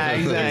 Yeah,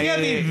 There's exactly. got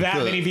to be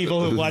that many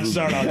people who watch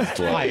Zardoz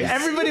twice.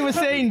 Everybody was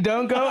saying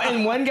don't go,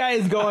 and one guy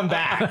is going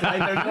back. Like,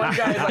 there's one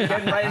guy is like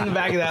getting right in the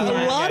back of that.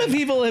 A lot of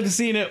people have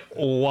seen it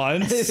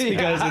once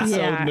because it's so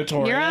Yeah.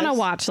 notorious. You're on a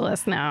watch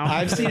list now.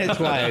 I've seen it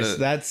twice.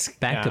 That's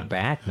Back to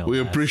back, no We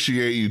less.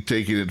 appreciate you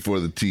taking it for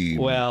the team.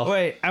 well.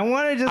 Wait, I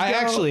want to just. I go-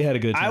 actually had a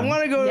good I time.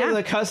 want to go Yeah. to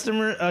the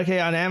customer. Okay,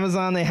 on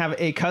Amazon they have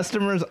a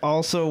customers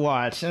also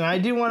watch, and I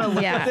do want to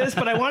look Yeah. at this,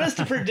 but I want us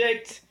to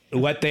predict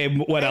what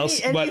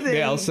anything.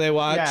 else they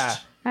watched? Yeah.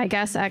 I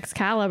guess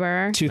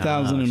Excalibur.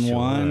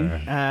 2001. Sure.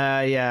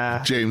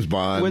 Yeah. James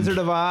Bond. Wizard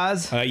of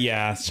Oz.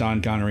 Yeah,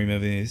 Sean Connery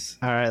movies.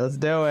 All right, let's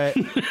do it.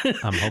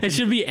 I'm hoping It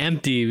should be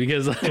empty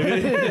because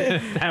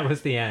that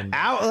was the end.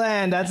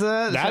 Outland. That's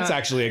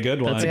Actually a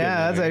good one.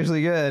 that's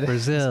actually good.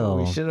 Brazil.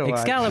 we should've watched.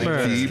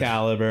 Excalibur. Keep-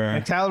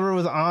 Excalibur. Caliber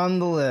was on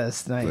the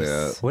list. Nice.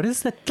 Yeah. What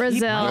is the Brazil.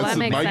 That's That a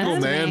makes Michael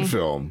sense to Mann me.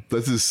 film.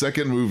 That's his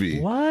second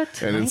movie.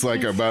 What? And it's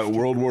like about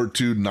World War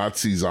II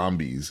Nazi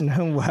zombies.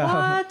 Wow.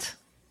 What?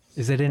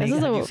 Is it any? This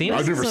is Have you seen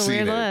I've it? never this is a seen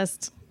weird it.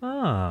 list.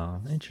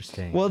 Oh,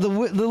 interesting. Well, the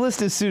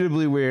list is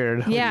suitably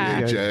weird. Yeah.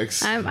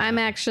 Ajax. I'm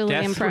actually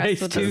Death impressed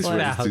Race with this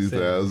 2000. list.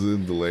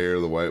 2000, The Lair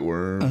of the White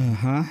Worm.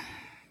 Uh-huh.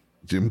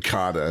 Jim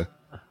Cotta.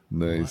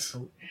 Nice.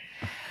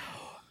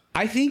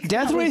 I think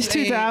Death that Race was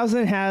a-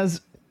 2000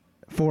 has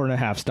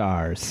 4.5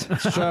 stars.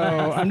 So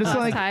I'm just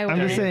like, high I'm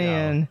just order.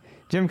 saying,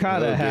 Jim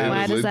Cotta had.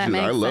 Why does that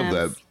make I love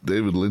sense? that.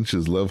 David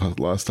Lynch's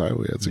Lost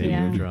Highway. That's a good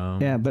Yeah. movie.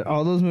 Drum. Yeah, but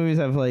all those movies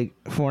have like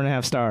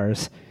 4.5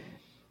 stars.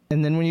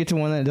 And then when you get to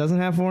one that doesn't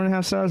have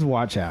 4.5 stars,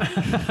 watch out.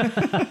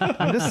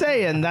 I'm just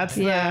saying, that's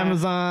the Yeah.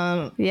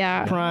 Amazon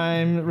Yeah.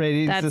 Prime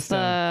rating That's system.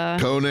 the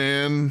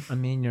Conan. I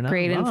mean, you're not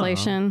great wrong.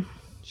 inflation.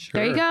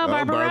 There you go, Oh,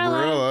 Barbarella.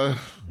 Barbarella.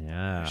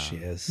 Yeah. She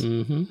is.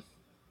 Mm-hmm.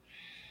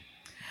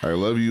 I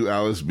love you,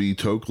 Alice B.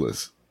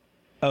 Tokless.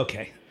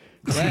 Okay.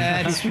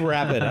 Let's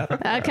wrap it up.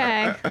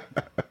 Okay.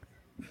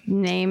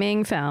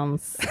 Naming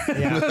films.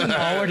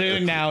 All we're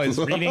doing now is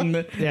reading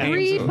the Yeah.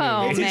 names of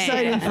Repo It's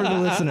exciting Man. for the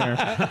listener.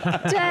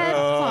 Dead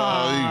Oh,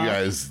 Paw. you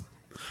guys,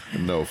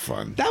 no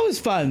fun. That was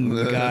fun,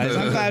 guys.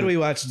 I'm glad we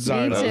watched Me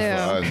Zardo.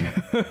 too.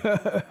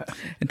 Fun.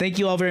 And thank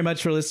you all very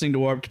much for listening to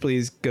Warped.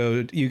 Please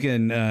go. You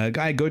can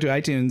go to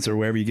iTunes or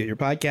wherever you get your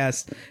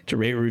podcasts to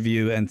rate,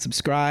 review, and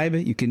subscribe.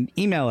 You can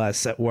email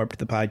us at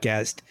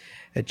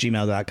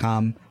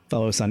warpedthepodcast@gmail.com.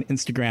 Follow us on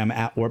Instagram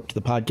at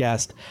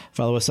warpedthepodcast.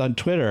 Follow us on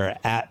Twitter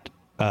at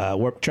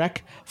Warped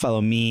Trek.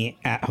 Follow me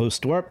at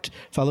Host Warped.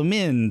 Follow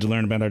Min to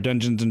learn about our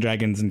Dungeons and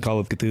Dragons and Call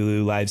of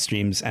Cthulhu live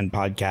streams and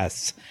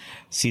podcasts.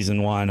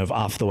 Season 1 of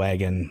Off the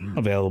Wagon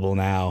available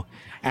now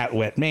at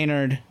Wet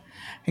Maynard.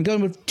 And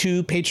go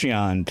to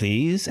Patreon,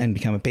 please, and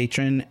become a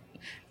patron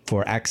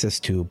for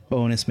access to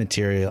bonus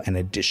material and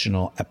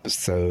additional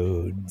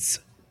episodes.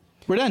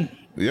 We're done.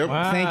 Yep.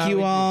 Thank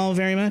you all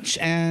very much.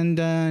 And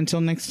until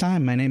next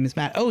time, my name is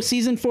Matt. Oh,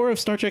 season 4 of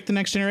Star Trek The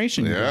Next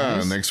Generation. Yeah,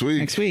 guys. next week.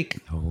 Next week.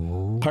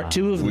 Part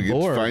 2 of We get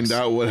Borgs. to find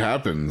out what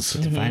happens.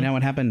 To find out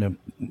what happened to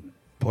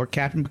poor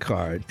Captain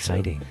Picard.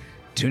 Exciting.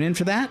 Tune in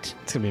for that.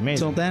 It's going to be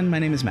amazing. Until then, my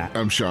name is Matt.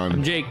 I'm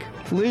Sean. Jake.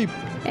 Philippe.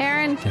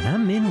 Aaron. And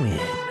I'm Minwin.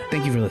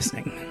 Thank you for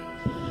listening.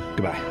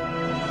 Goodbye.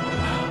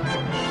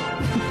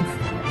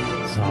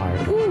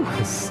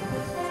 Zardos.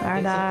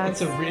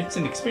 Zardoz. It's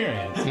an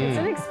experience. It's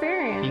an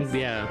experience.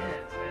 Yeah.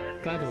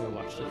 Glad that we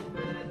watched it.